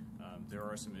those. There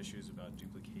are some issues about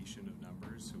duplication of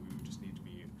numbers, so we would just need to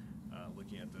be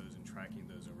looking at those and tracking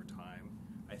those over time.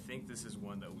 I think this is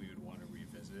one that we would want to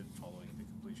revisit following the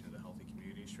completion of the Healthy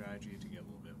Community Strategy to get a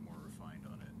little bit more refined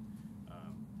on it.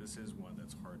 This is one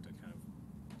that's hard to kind of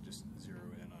just zero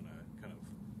in on a kind of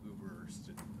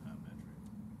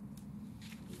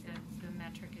metric. the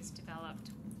metric is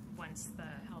developed once the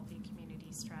Healthy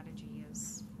Community Strategy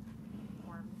is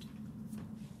formed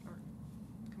or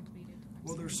completed?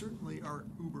 Well, there certainly are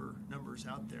Uber numbers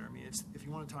out there. I mean, if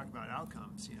you want to talk about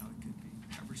outcomes, it could be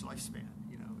average lifespan.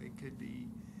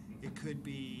 It could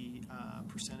be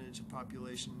percentage of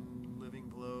population living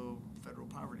below federal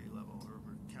poverty level, or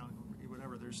counting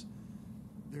whatever.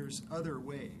 There's other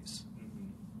ways.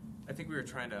 Mm-hmm. I think we were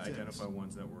trying to identify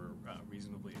ones that were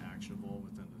reasonably actionable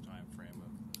within the time frame of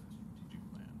the strategic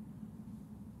plan.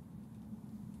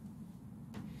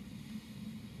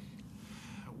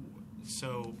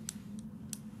 So,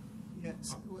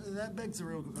 Yes, that begs the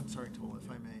real. I'm sorry, Tola,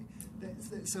 if I may.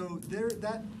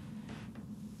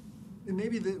 And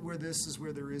maybe where this is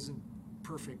where there isn't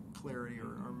perfect clarity,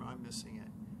 or I'm missing it.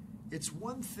 It's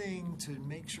one thing to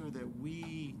make sure that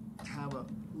we have a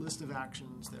list of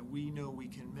actions that we know we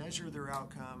can measure their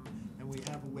outcome, and we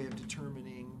have a way of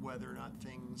determining whether or not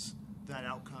that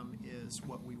outcome is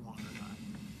what we want or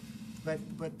not.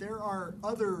 But there are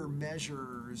other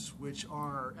measures which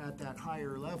are at that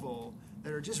higher level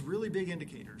that are just really big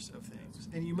indicators of things.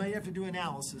 And you might have to do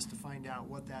analysis to find out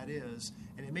what that is,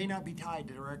 and it may not be tied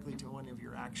directly to one of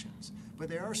your actions. But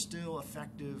they are still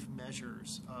effective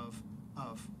measures of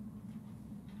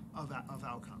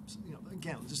outcomes.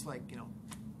 Again, just like,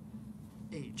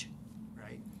 age,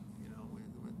 right?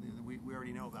 We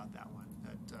already know about that one.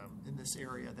 That in this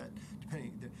area,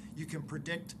 you can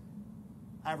predict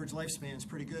average lifespan is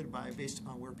pretty good based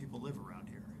upon where people live around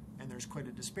here. And there's quite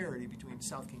a disparity between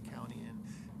South King County and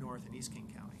North and East King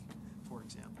County, for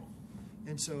example.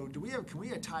 And so, can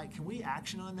we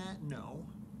action on that? No,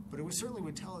 but it certainly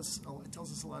would tell us. It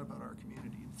tells us a lot about our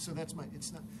community. So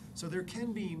So there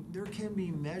can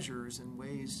be measures and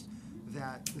ways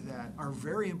that are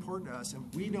very important to us,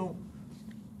 and we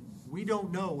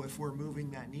don't know if we're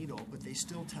moving that needle, but they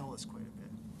still tell us quite a bit.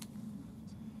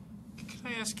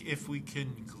 Can I ask if we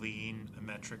can glean a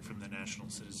metric from the National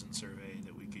Citizen Survey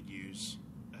that we could use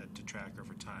to track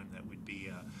over time that would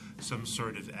be some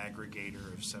sort of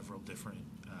aggregator of several different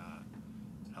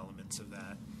elements of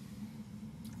that?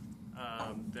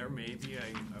 There may be.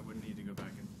 I would need to go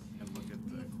back and look at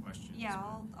the questions. Yeah,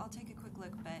 I'll take a quick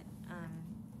look, but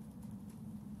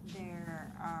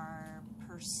there are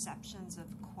perceptions of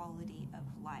quality of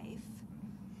life.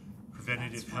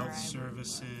 Preventative That's where health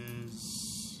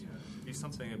services. Yeah, it'd be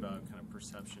something about kind of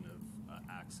perception of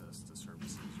access to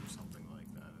services or something like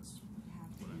that.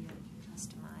 Have to be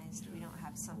customized. Yeah. We don't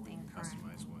have something currently.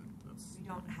 Customize one. We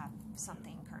don't have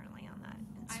something currently on that.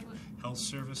 Health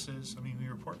services. I mean, we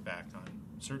report back on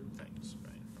certain things,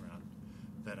 right, around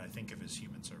that I think of as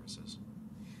human services.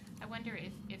 I wonder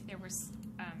if there was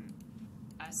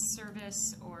a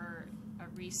service or a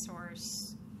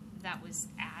resource that was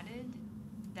added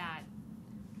that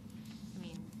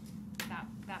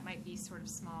might be sort of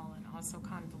small and also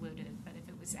convoluted, but if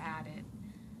it was added,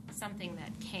 something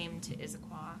that came to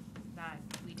Issaquah that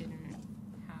we didn't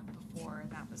have before,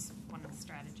 that was one of the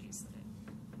strategies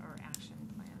or action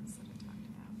plans that it talked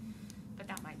about. But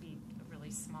that might be a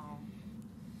really small.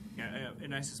 Yeah,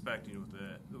 and I suspect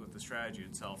with the strategy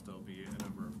itself, there'll be a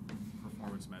number of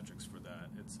performance metrics for that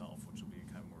itself, which will be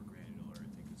kind of more granular. I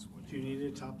think is what. Do you need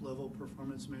a top-level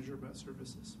performance measure about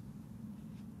services?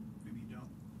 Maybe you don't.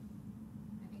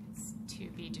 I think it's to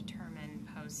be determined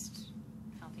post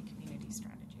Healthy Community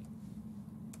Strategy.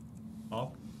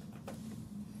 Paul?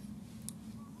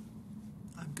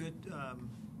 I'm good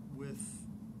with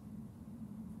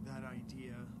that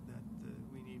idea that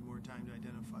we need more time to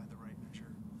identify the right measures.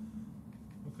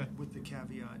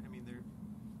 caveat. I mean,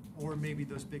 or maybe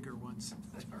those bigger ones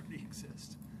that already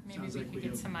exist. Maybe Sounds we like could we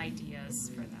get have some ideas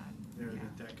for that. There, Yeah.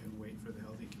 that can wait for the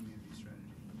healthy community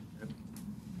strategy.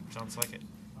 Sounds like it.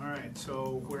 All right,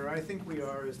 so where I think we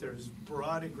are is there's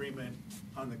broad agreement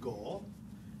on the goal,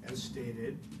 as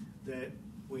stated, that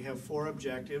we have 4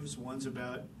 objectives. One's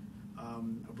about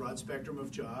a broad spectrum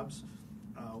of jobs,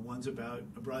 one's about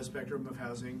a broad spectrum of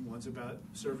housing, one's about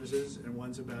services, and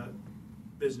one's about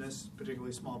business,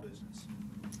 particularly small business.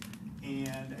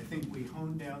 And I think we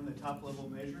honed down the top level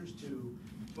measures to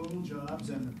total jobs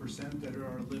and the percent that are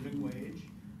our living wage,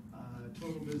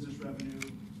 total business revenue,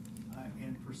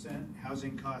 and percent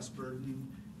housing cost burden,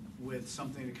 with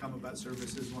something to come about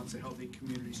services once a healthy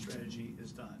community strategy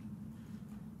is done.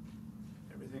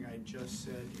 Everything I just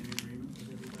said in agreement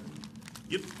with everybody?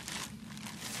 Yep.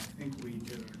 I think we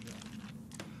did our job.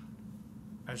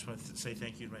 I just want to say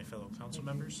thank you to my fellow council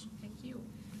members Thank you.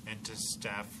 and to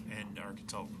staff and our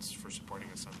consultants for supporting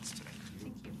us on this today.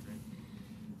 Thank you.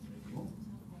 Cool.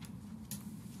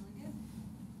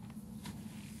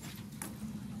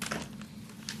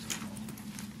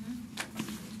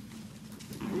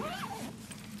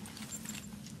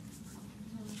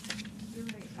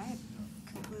 I had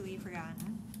completely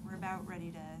forgotten. We're about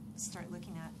ready to start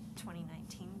looking at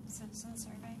 2019 citizen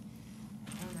survey.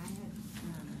 And I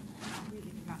had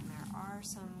completely forgotten there are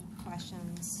some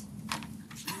questions